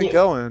 yeah, how's it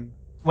going?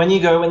 When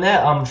you go in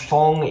there,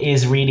 Fong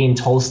is reading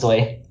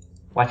Tolstoy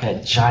like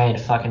a giant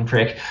fucking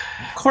prick.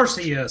 Of course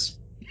he is.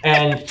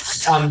 And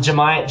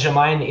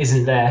Jermaine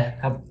isn't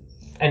there.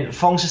 And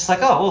Fong's just like,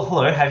 oh, well,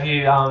 hello. Have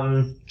you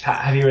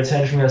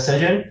returned from your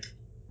sojourn?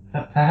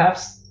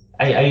 Perhaps?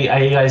 Are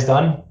you guys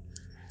done?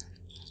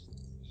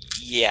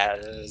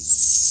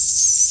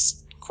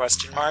 Yes.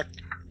 Question mark?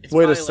 It's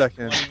Wait a probably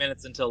second. Like 20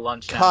 minutes until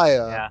lunch now.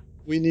 Kaya, Yeah.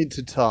 we need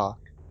to talk.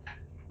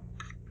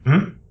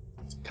 Hmm?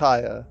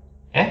 Kaya,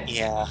 Yeah?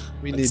 Yeah.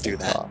 we Let's need do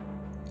to that. talk.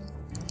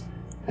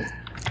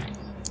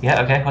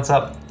 Yeah, okay, what's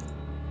up?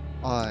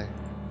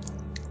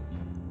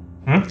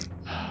 Hmm?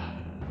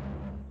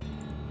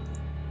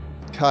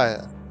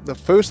 Kaya, the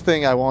first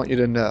thing I want you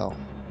to know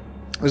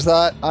is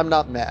that I'm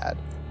not mad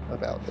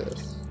about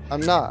this.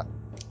 I'm not,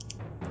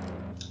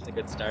 It's a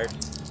good start.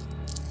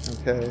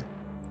 okay?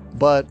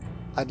 But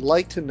I'd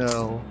like to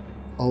know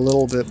a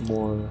little bit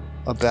more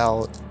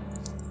about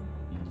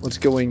what's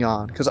going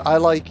on. Because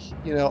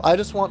I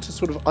just want to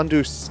sort of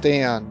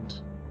understand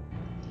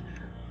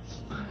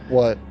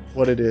what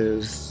it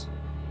is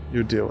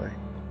you're doing.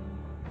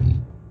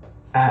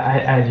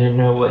 I don't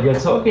know what you're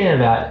talking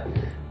about.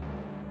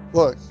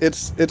 Look,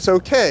 it's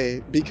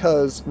okay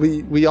because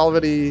we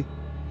already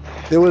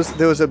there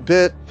was a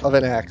bit of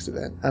an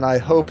accident, and I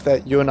hope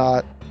that you're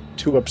not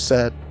too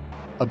upset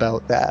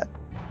about that.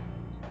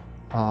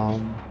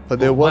 But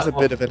there was a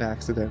bit of an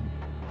accident,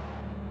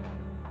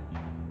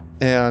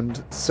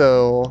 and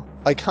so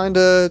I kind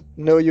of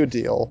know your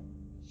deal,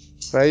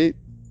 right?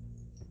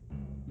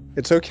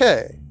 It's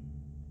okay.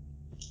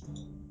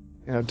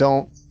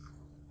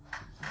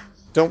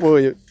 Don't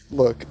worry.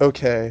 Look,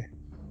 okay.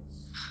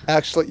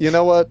 Actually, you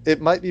know what?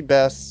 It might be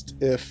best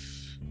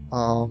if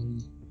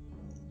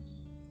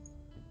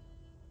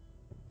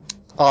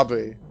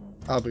Aubrey,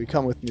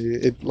 come with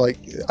me.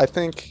 I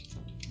think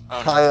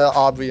Oh, Kaya,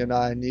 Aubrey, and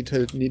I need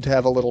to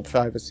have a little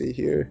privacy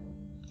here.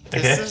 Okay.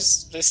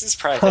 This is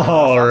private.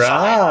 All I'm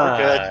fine. We're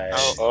good. right.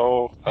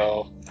 Oh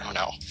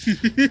no.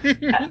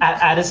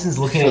 Addison's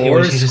looking at you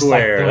and she's just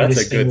like Foursquare, doing that's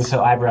this a thing good with her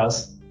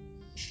eyebrows.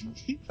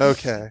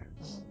 Okay.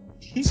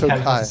 So Kind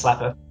of wants Kaya, to slap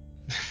her.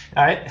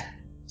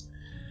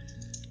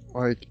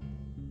 Alright.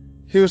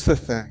 Here's the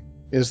thing: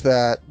 is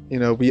that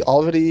we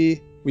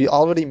already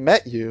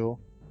met you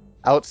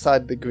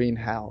outside the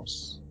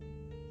greenhouse,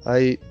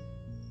 right?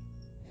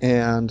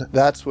 And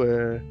that's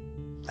where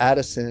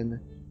Addison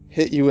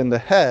hit you in the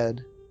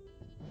head,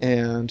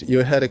 and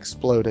your head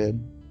exploded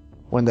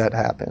when that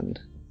happened.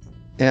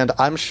 And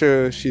I'm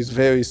sure she's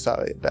very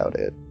sorry about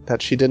it,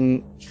 that she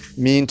didn't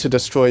mean to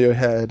destroy your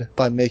head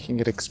by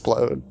making it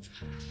explode.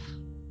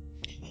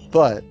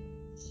 But,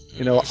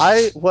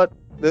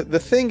 the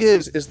thing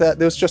is that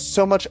there's just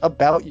so much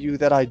about you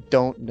that I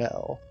don't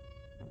know.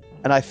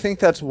 And I think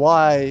that's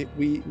why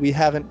we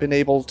haven't been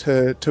able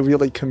to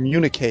really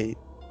communicate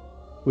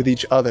with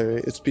each other.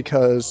 It's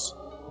because,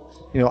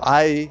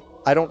 I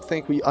don't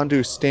think we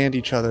understand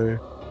each other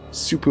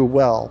super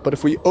well. But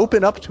if we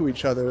open up to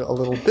each other a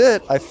little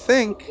bit, I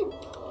think,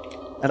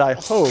 and I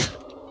hope,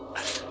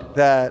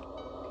 that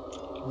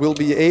we'll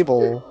be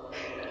able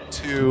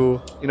to,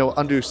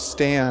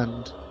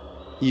 understand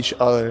each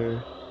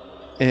other,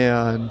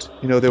 and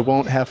there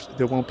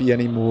won't be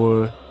any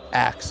more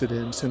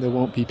accidents, and there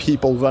won't be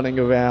people running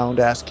around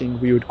asking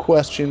weird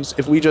questions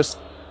if we just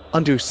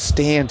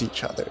understand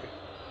each other.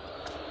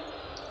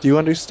 Do you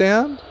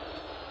understand?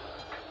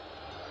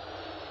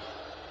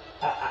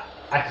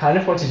 I kind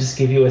of want to just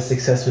give you a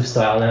success with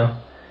style now.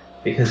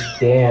 Because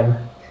damn.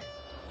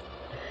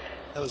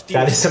 That was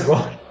That is some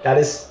wrong. That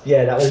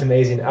was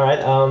amazing. Alright,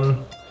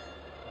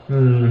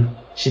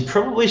 she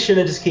probably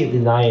shouldn't just keep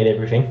denying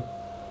everything.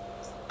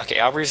 Okay,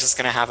 Aubrey's just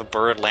gonna have a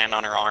bird land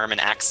on her arm and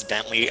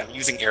accidentally, I'm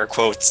using air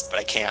quotes, but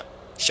I can't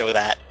show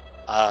that,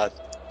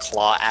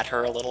 claw at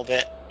her a little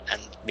bit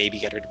and maybe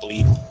get her to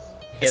bleed.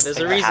 Yeah, there's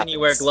a reason you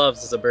wear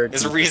gloves as a bird.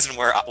 There's a reason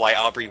why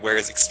Aubrey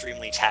wears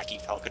extremely tacky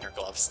falconer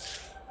gloves.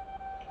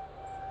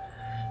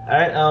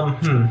 Alright,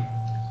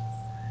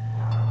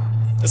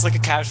 It's like a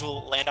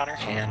casual land on her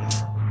hand,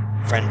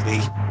 friendly.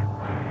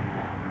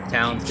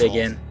 Towns dig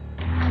in.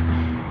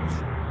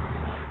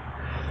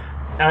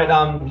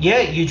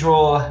 Alright, you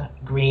draw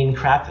green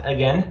crap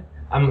again.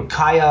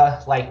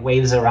 Kaya,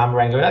 waves her arm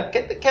around, going,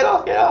 get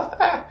off!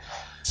 Ah.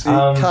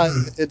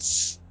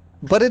 See,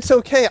 but it's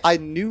okay. I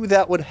knew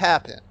that would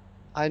happen.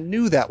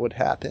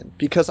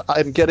 Because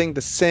I'm getting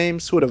the same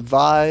sort of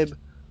vibe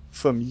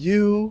from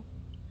you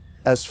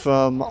as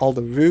from all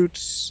the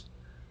roots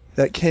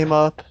that came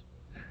up.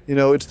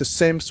 It's the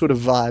same sort of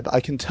vibe. I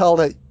can tell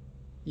that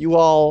you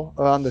all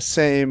are on the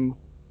same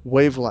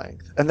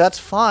wavelength, and that's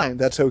fine.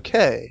 That's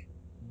okay.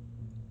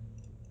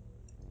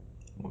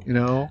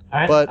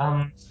 Alright,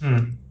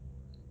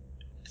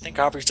 I think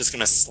Aubrey's just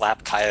gonna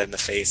slap Kaya in the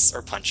face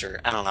or punch her.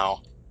 I don't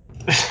know.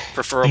 Do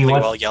Preferably you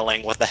want- while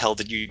yelling, "What the hell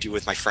did you do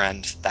with my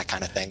friend?" That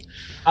kind of thing.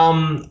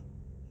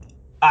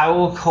 I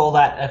will call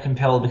that a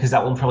compel because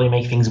that will probably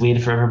make things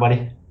weird for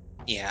everybody.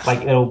 Yeah.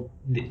 Like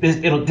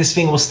this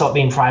thing will stop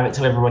being private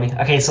to everybody.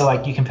 Okay, so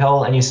like you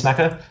compel and you smack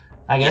her,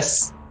 I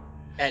guess.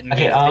 Yes. At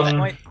Okay, engagement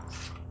point?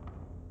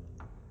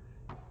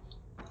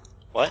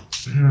 What?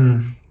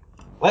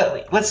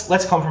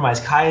 Let's compromise.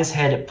 Kaya's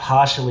head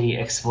partially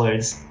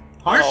explodes.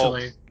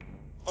 Partially.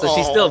 So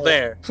she's still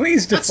there.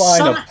 Please That's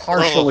define a some-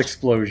 partial Oh.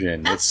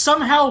 explosion. That's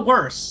somehow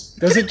worse.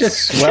 Does it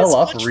just swell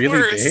up much really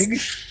worse. big?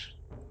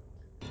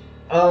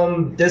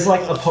 There's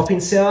like a popping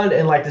sound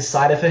and like the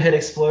side of her head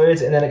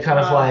explodes and then it kind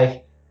of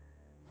like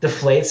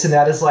deflates and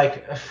that is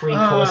like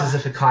 3/4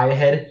 of a Kaya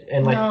head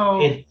and like No.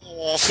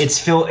 it's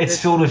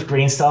filled with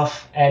green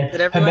stuff and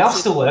Did her everyone mouth see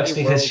still works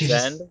Movie because World's she's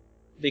just... End?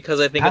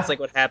 Because I think Huh? it's like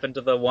what happened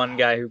to the one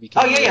guy who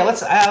became. Oh yeah,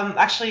 let's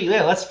holy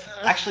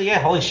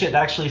shit,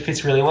 that actually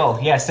fits really well.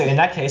 Yeah, so in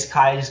that case,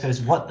 Kaya just goes,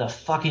 "What the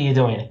fuck are you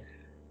doing?"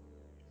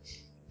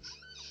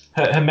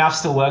 Her mouth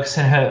still works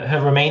and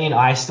her remaining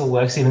eye still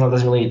works, even though it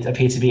doesn't really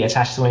appear to be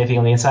attached to anything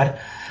on the inside.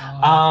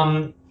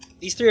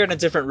 These three are in a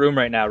different room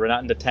right now. We're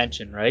not in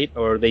detention, right?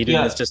 Or are they doing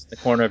Yeah. this just in the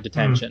corner of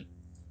detention?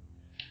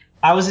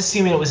 I was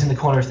assuming it was in the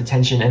corner of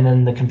detention, and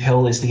then the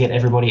compel is to get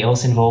everybody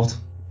else involved.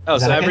 Oh,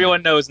 Is so that okay?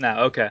 everyone knows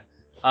now. Okay.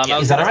 I was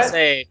Is that gonna alright?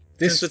 say,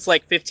 This- since it's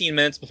like 15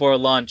 minutes before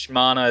lunch,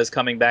 Mana is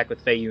coming back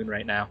with Feiyun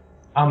right now.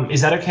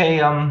 Is that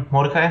okay,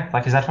 Mordecai?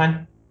 Like, is that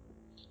fine?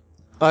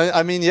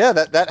 I mean, yeah,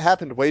 that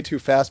happened way too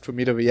fast for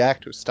me to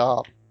react or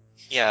stop.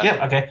 Yeah.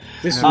 Yeah, okay.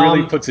 This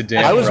really Um, puts a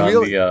I was damper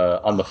really-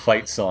 on the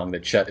fight song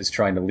that Chet is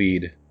trying to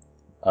lead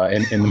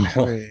in the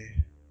middle. Aubrey,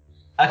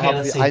 Okay,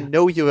 let's see. I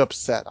know you're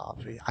upset,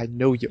 Aubrey. I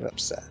know you're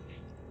upset.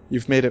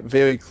 You've made it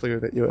very clear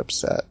that you're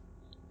upset.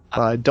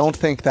 But I don't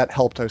think that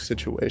helped our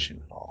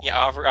situation at all. Yeah,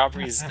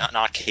 Aubrey's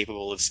not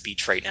capable of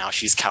speech right now.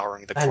 She's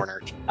cowering in the And,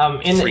 corner,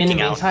 in the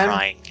freaking out, meantime,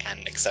 crying,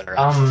 and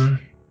etc.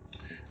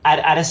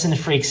 Addison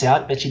freaks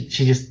out, but she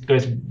just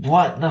goes,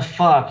 "What the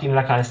fuck?" You know,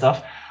 that kind of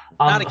stuff.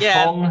 Not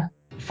again.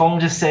 Fong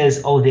just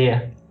says, "Oh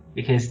dear,"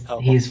 because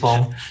he is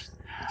Fong.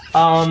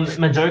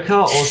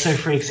 Madoka also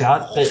freaks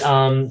out, but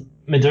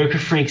Madoka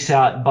freaks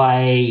out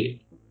by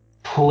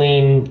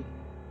pulling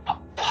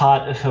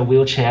part of her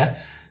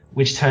wheelchair,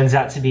 which turns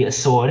out to be a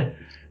sword,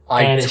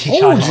 and she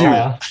charges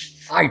Kaya.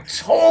 I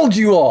told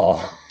you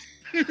all!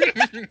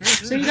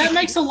 See, that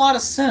makes a lot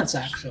of sense,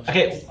 actually.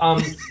 Okay,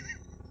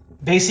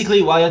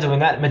 basically while you're doing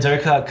that,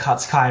 Madoka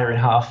cuts Kaya in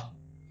half.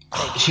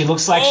 She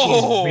looks like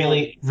she's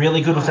really,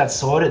 really good with that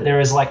sword.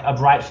 There is like a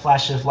bright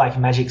flash of like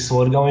magic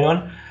sword going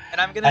on. And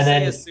I'm gonna And say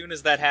then- as soon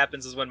as that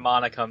happens is when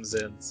Mana comes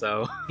in,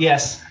 so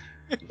Yes.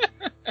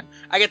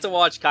 I get to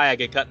watch Kaya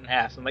get cut in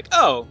half. I'm like,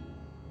 oh,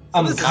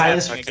 so this is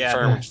Kaya's happening again.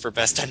 Confirmed for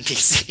best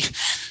NPC.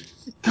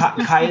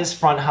 Kaya's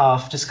front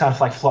half just kind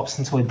of like flops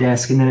into a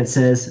desk, and then it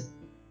says,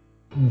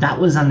 "That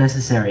was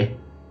unnecessary."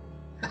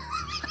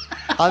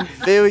 I'm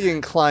very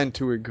inclined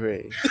to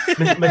agree.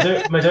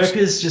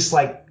 Madoka's just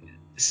like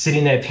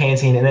sitting there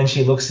panting, and then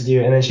she looks at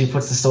you, and then she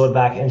puts the sword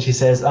back, and she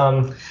says,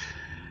 "I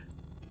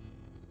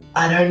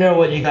don't know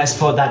what you guys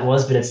thought that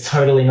was, but it's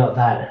totally not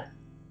that."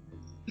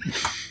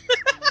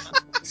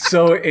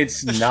 So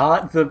it's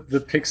not the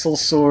pixel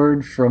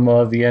sword from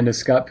the end of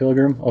Scott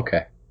Pilgrim?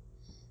 Okay.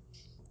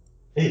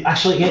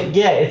 Actually,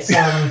 yeah, it's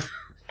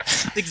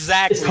It's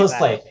exactly it's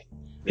cosplay.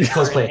 It's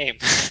cosplay. Name.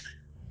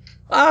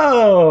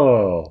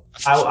 Oh!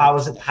 I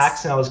was at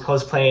PAX and I was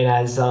cosplaying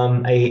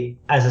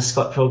as a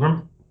Scott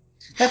Pilgrim.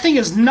 That thing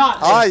is not.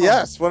 Ah, very fun.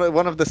 yes,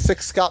 one of the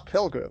 6 Scott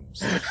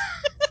Pilgrims.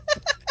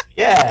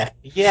 Yeah.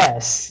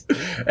 Yes.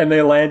 And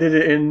they landed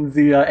in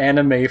the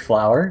anime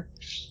flower.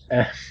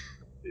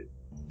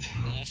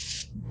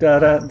 Da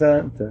da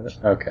da da.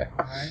 Okay.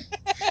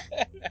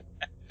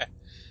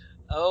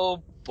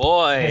 Oh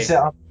boy. Okay,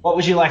 so, what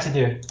would you like to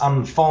do?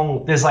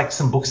 Fong. There's like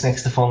some books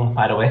next to Fong,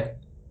 by the way.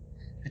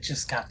 I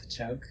just got the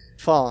joke.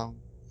 Fong,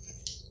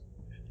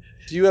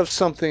 do you have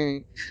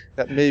something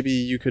that maybe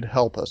you could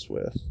help us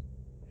with?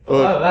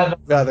 Or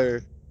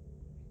rather,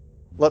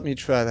 let me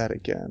try that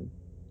again.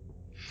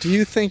 Do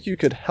you think you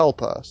could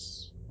help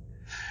us,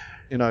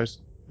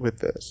 with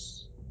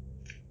this?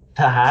 You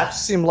Perhaps.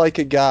 seem like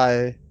a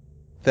guy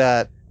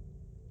that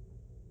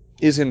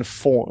is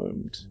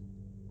informed.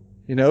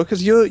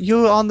 Because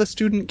you're on the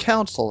student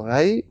council,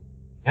 right?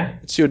 Yeah.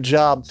 It's your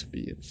job to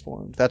be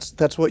informed.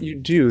 That's what you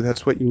do.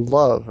 That's what you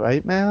love,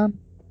 right, man?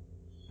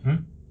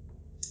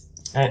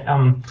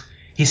 And,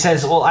 he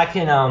says, "Well, I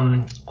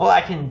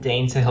can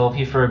deign to help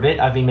you for a bit.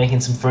 I've been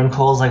making some phone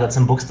calls. I got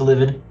some books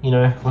delivered,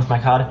 with my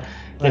card."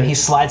 Then he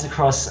slides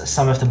across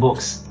some of the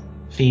books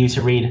for you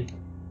to read.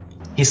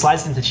 He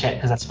slides them to Chet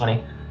because that's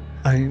funny.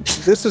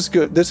 This is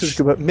good.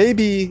 But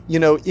maybe,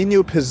 in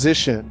your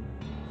position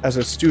as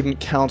a student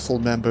council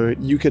member,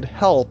 you could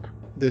help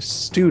this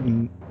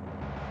student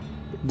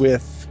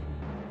with,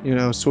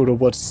 sort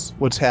of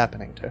what's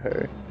happening to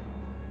her.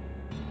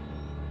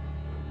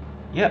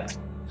 Yep.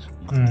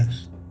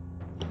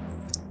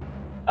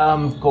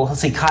 Well,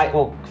 let's see.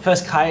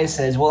 First Kaya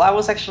says, "Well, I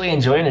was actually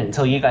enjoying it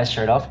until you guys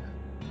showed up."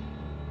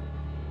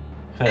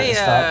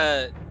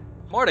 Hey,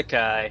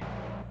 Mordecai,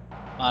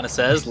 Anna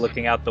says,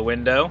 looking out the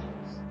window.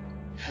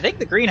 I think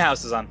the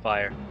greenhouse is on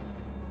fire.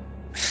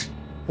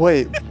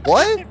 Wait,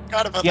 what?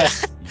 Forgot about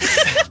Yes.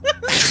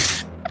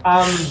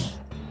 that.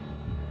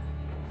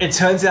 It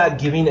turns out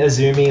giving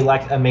Azumi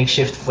like a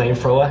makeshift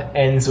flamethrower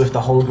ends with the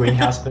whole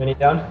greenhouse burning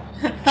down.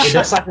 It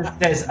looks like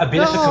there's a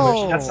bit of a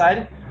commotion No.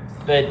 outside,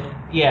 but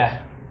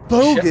yeah.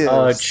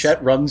 Bogus.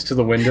 Chet runs to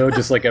the window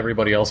just like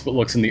everybody else, but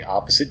looks in the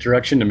opposite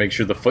direction to make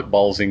sure the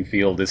footballsing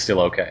field is still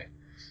okay.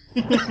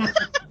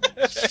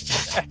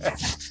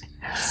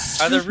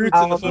 Are there roots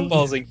in the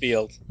footballsing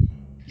field?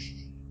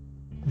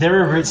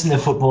 There are roots in the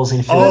footballs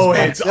in field. Oh,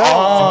 but it's on!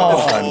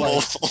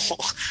 Oh.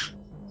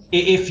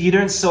 if you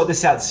don't sort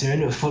this out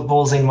soon,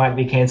 footballsing might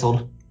be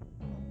cancelled.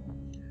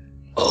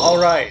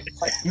 Alright,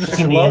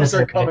 the gloves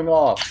are coming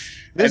off.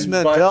 Ms. And-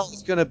 Mandel but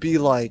is gonna be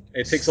like.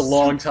 It takes a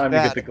long time to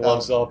get the mad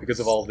gloves about off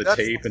because of all the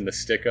That's- tape and the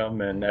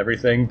stickum and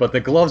everything, but the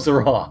gloves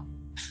are off.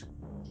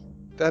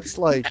 That's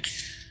like.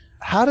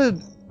 How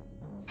did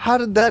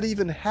that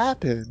even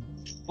happen?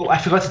 Oh, I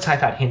forgot to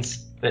type out hints,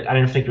 but I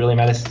don't think it really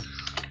matters.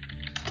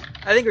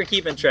 I think we're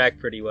keeping track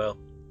pretty well.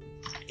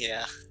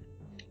 Yeah.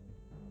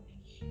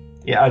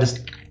 Yeah,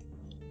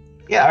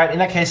 Yeah, alright, in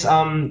that case,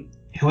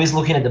 who is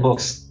looking at the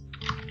books?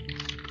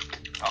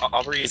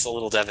 Aubrey is a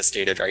little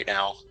devastated right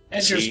now.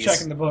 Edgar's She's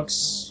checking the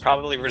books.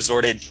 probably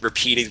resorted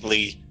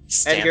repeatedly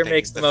stamping Edgar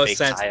makes the most fake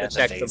sense Kaya to in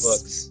check the the face.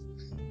 books.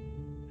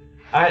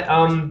 Alright,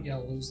 Yeah,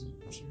 I'll lose it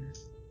for sure.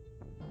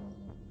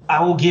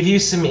 I will give you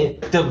some.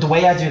 The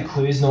way I do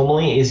clues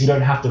normally is you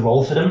don't have to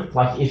roll for them.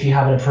 Like, if you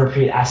have an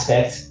appropriate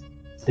aspect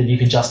that you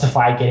could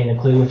justify getting a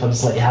clue, if I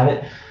just let you have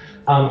it.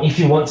 If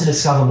you want to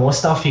discover more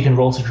stuff, you can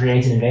roll to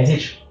create an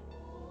advantage.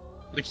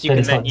 Which you But can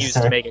it's then not use to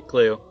necessary. make a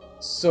clue.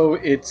 So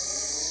it's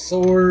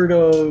sort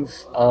of,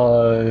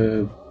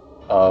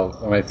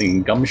 am I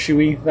thinking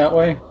gumshoey that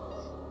way?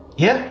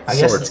 Yeah, I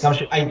guess Sort it's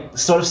Gumshoe. I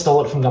sort of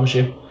stole it from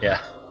Gumshoe.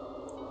 Yeah.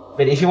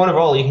 But if you want to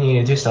roll, you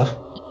can do stuff.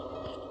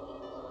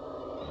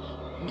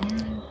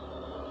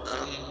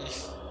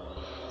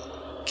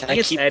 Can I I think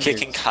it's keep Edgar's.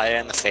 kicking Kaya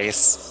in the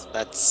face?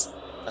 That's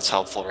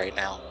helpful right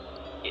now.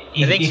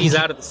 You, I think you she's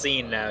can, out of the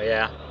scene now,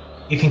 yeah.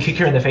 You can kick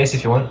her in the face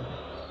if you want.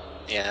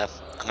 Yeah,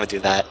 I'm gonna do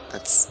that.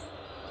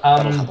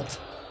 That'll help.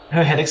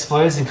 Her head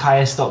explodes and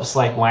Kaya stops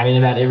like whining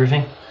about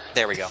everything.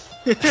 There we go.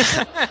 Oh,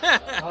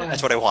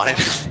 That's what I wanted.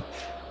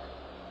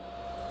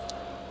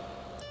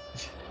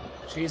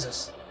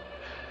 Jesus.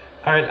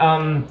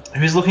 Alright,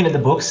 who's looking at the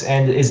books,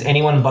 and is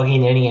anyone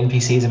bugging any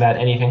NPCs about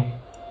anything?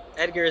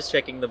 Edgar is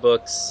checking the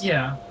books.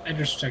 Yeah,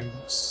 Edgar's checking the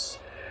books.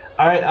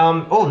 Alright,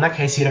 well, in that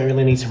case, you don't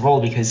really need to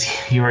roll because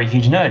you're a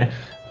huge nerd.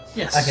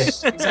 Yes,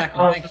 Okay.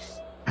 exactly. Thank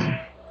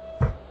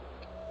you.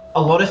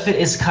 A lot of it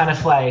is kind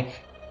of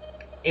like,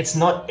 it's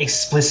not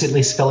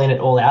explicitly spelling it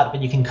all out,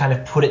 but you can kind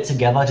of put it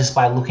together just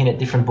by looking at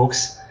different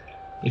books,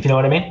 if you know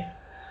what I mean.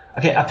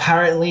 Okay,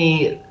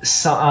 apparently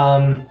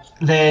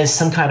there's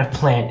some kind of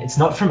plant. It's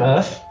not from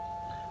Earth.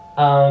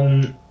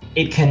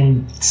 It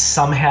can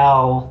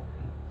somehow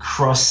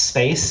cross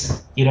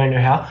space. You don't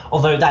know how.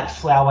 Although that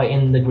flower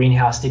in the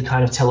greenhouse did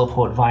kind of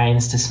teleport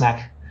vines to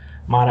smack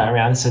Mana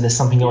around, so there's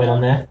something going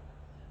on there.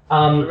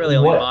 Really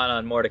only Mana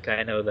and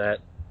Mordecai know that.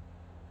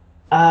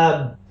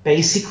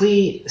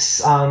 Basically,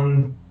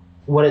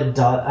 what it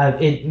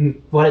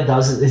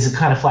does is it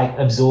kind of like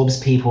absorbs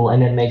people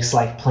and then makes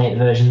like plant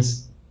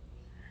versions.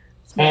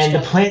 And the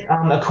plant,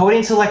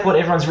 according to like what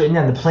everyone's written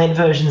down, the plant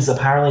versions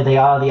apparently they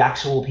are the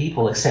actual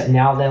people, except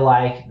now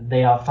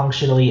they are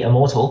functionally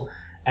immortal,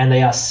 and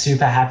they are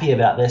super happy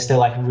about this. They're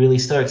like really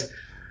stoked.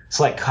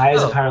 So like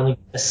Kaya's apparently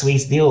a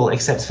sweet deal,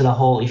 except for the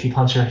whole if you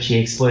punch her she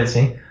explodes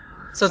thing.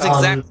 So it's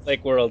exactly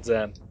like World's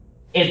End.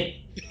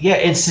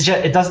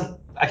 It doesn't.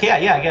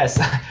 Okay, yeah, I guess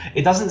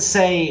it doesn't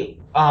say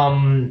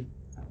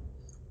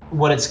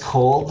what it's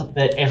called,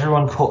 but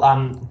everyone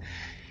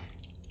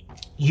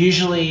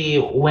usually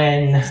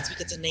when You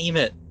get to name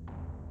it.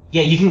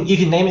 yeah, you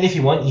can name it if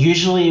you want.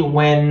 Usually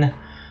when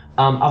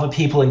other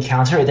people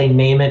encounter it, they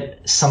name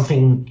it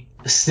something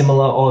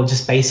similar or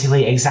just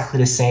basically exactly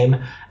the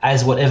same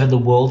as whatever the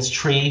world's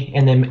tree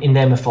in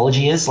their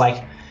mythology is.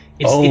 Like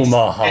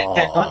Omaha.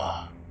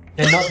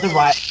 they're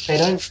not they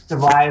don't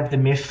derive the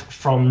myth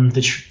from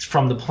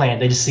the plant.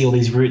 They just see all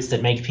these roots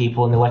that make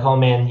people, and they're like, oh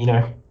man, you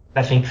know,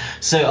 that thing.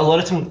 So a lot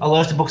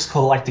of the books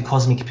call it like the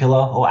Cosmic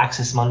Pillar or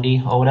Axis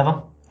Mundi or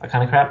whatever, that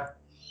kind of crap.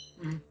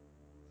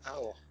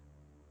 Oh.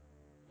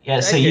 Yeah,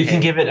 so you can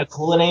give it a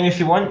cooler name if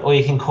you want, or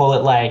you can call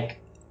it like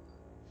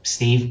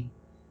Steve.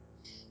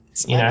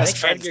 So You my know. I best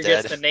think friend's Edgar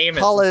dead. gets to name it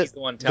Call since it he's the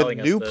one the telling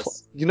us new.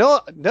 this. You know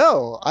what?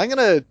 No, I'm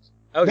gonna.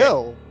 Okay.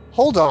 No,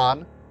 hold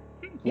on.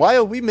 Why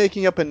are we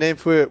making up a name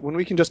for it when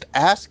we can just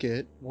ask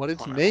it what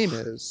its Oh, no. name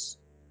is?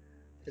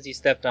 Because he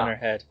stepped on her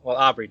head. Well,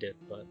 Aubrey did,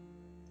 but...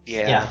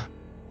 Yeah.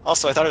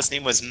 Also, I thought his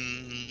name was.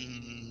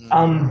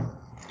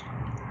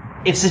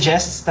 It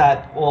suggests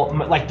that, or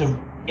like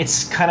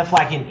it's kind of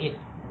like an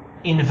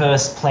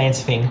inverse plant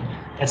thing.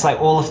 It's like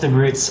all of the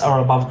roots are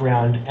above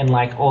ground, and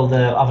like all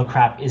the other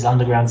crap is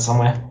underground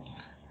somewhere.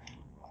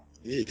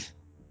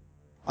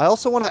 I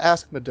also want to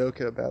ask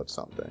Madoka about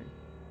something.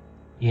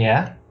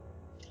 Yeah.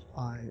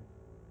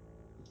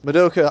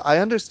 Madoka, I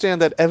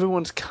understand that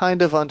everyone's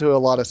kind of under a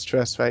lot of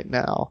stress right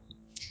now,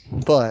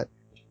 but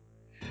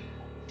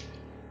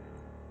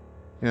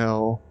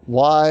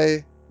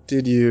why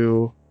did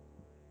you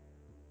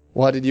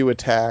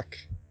attack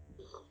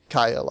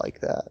Kaya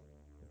like that?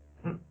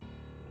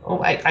 Oh,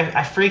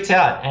 I freaked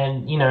out,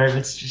 and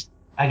it's just,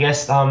 I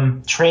guess,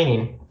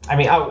 training.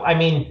 I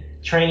mean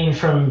training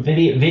from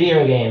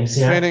video games.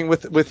 Training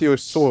with your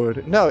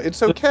sword. No,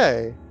 it's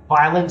okay.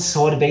 Violent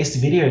sword-based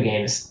video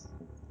games.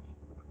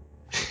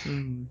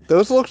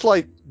 Those looked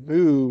like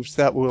moves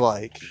that were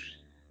like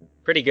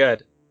Pretty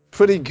good.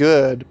 pretty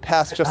good,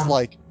 past just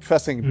like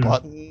pressing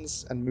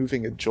buttons and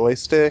moving a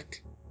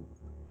joystick.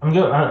 I'm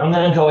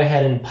gonna go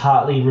ahead and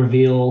partly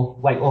reveal,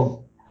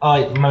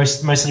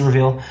 mostly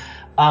reveal.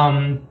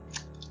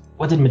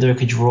 What did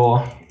Madoka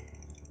draw?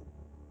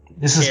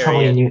 This is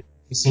probably a new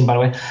scene, by the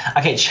way.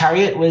 Okay,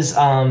 Chariot was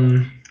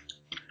No,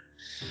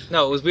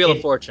 it was Wheel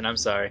of Fortune. I'm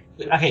sorry.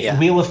 Okay, Yeah.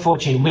 Wheel of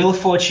Fortune. Wheel of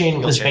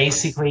Fortune was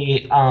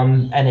basically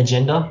an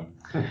agenda.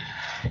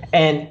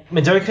 And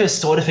Madoka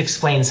sort of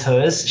explains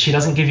hers. She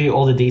doesn't give you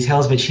all the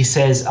details, but she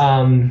says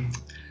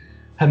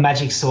her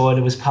magic sword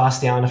was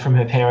passed down from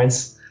her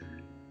parents.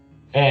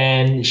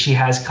 And she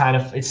has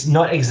it's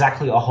not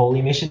exactly a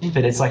holy mission,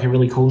 but it's like a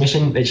really cool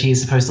mission that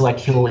she's supposed to like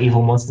kill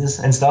evil monsters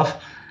and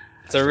stuff.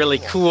 It's a really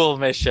cool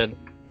mission.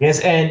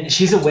 Yes, and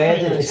she's aware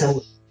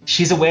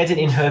that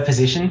in her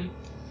position,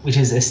 which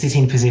is a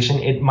sitting position,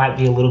 it might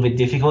be a little bit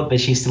difficult,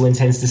 but she still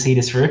intends to see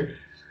this through.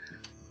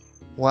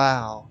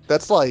 Wow,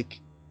 that's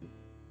like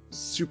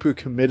super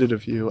committed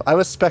of you. I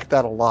respect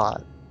that a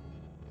lot.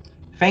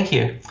 Thank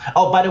you.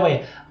 Oh, by the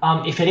way,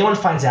 if anyone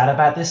finds out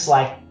about this,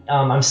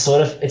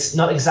 it's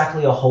not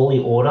exactly a holy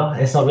order.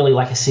 It's not really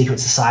like a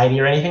secret society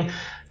or anything.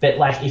 But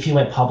like, if you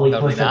went public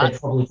with it, they'd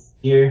probably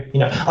kill you.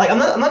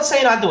 I'm not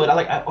saying I'd do it.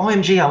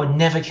 OMG, I would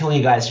never kill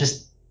you guys.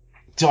 Just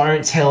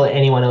don't tell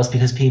anyone else,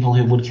 because people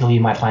who would kill you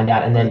might find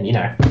out, and then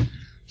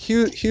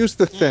Here's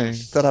the thing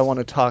that I want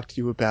to talk to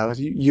you about.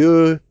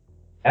 You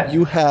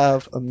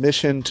have a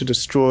mission to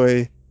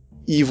destroy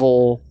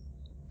evil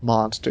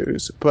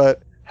monsters,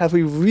 but have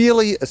we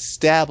really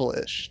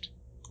established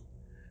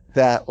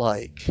that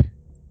like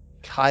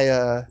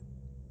Kaya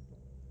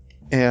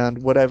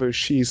and whatever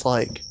she's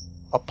like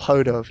a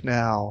part of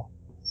now,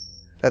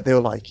 that they're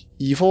like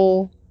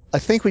evil? I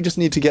think we just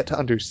need to get to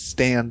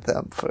understand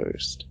them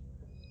first.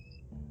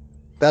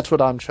 That's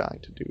what I'm trying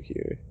to do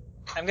here.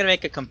 I'm gonna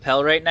make a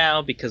compel right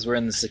now because we're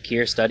in the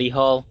secure study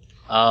hall.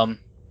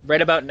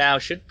 Right about now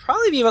should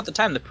probably be about the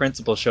time the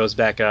principal shows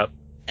back up.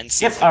 And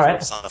see if the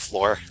proof's on the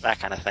floor, that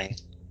kind of thing.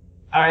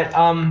 Alright,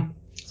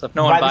 so if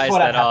no one buys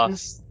that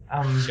happens,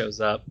 off, shows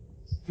up.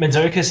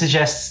 Madoka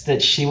suggests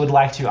that she would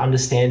like to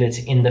understand it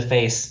in the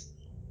face.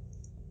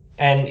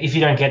 And if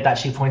you don't get that,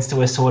 she points to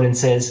her sword and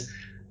says,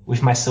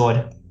 "With my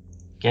sword."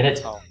 Get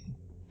it? Oh.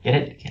 Get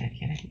it? Get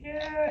it?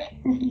 Yeah.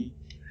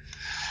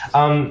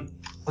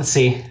 Let's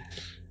see.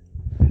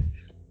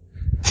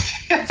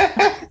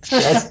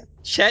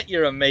 Chet,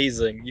 you're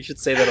amazing. You should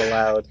say that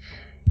aloud.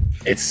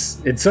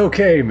 It's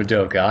okay,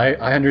 Madoka.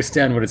 I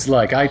understand what it's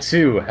like. I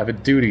too have a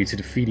duty to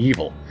defeat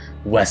evil.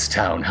 West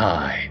Town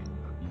High.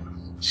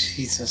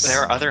 Jesus.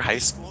 There are other high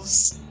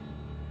schools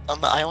on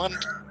the island?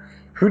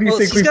 Who do you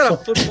think she's got a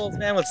football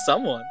fan with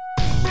someone.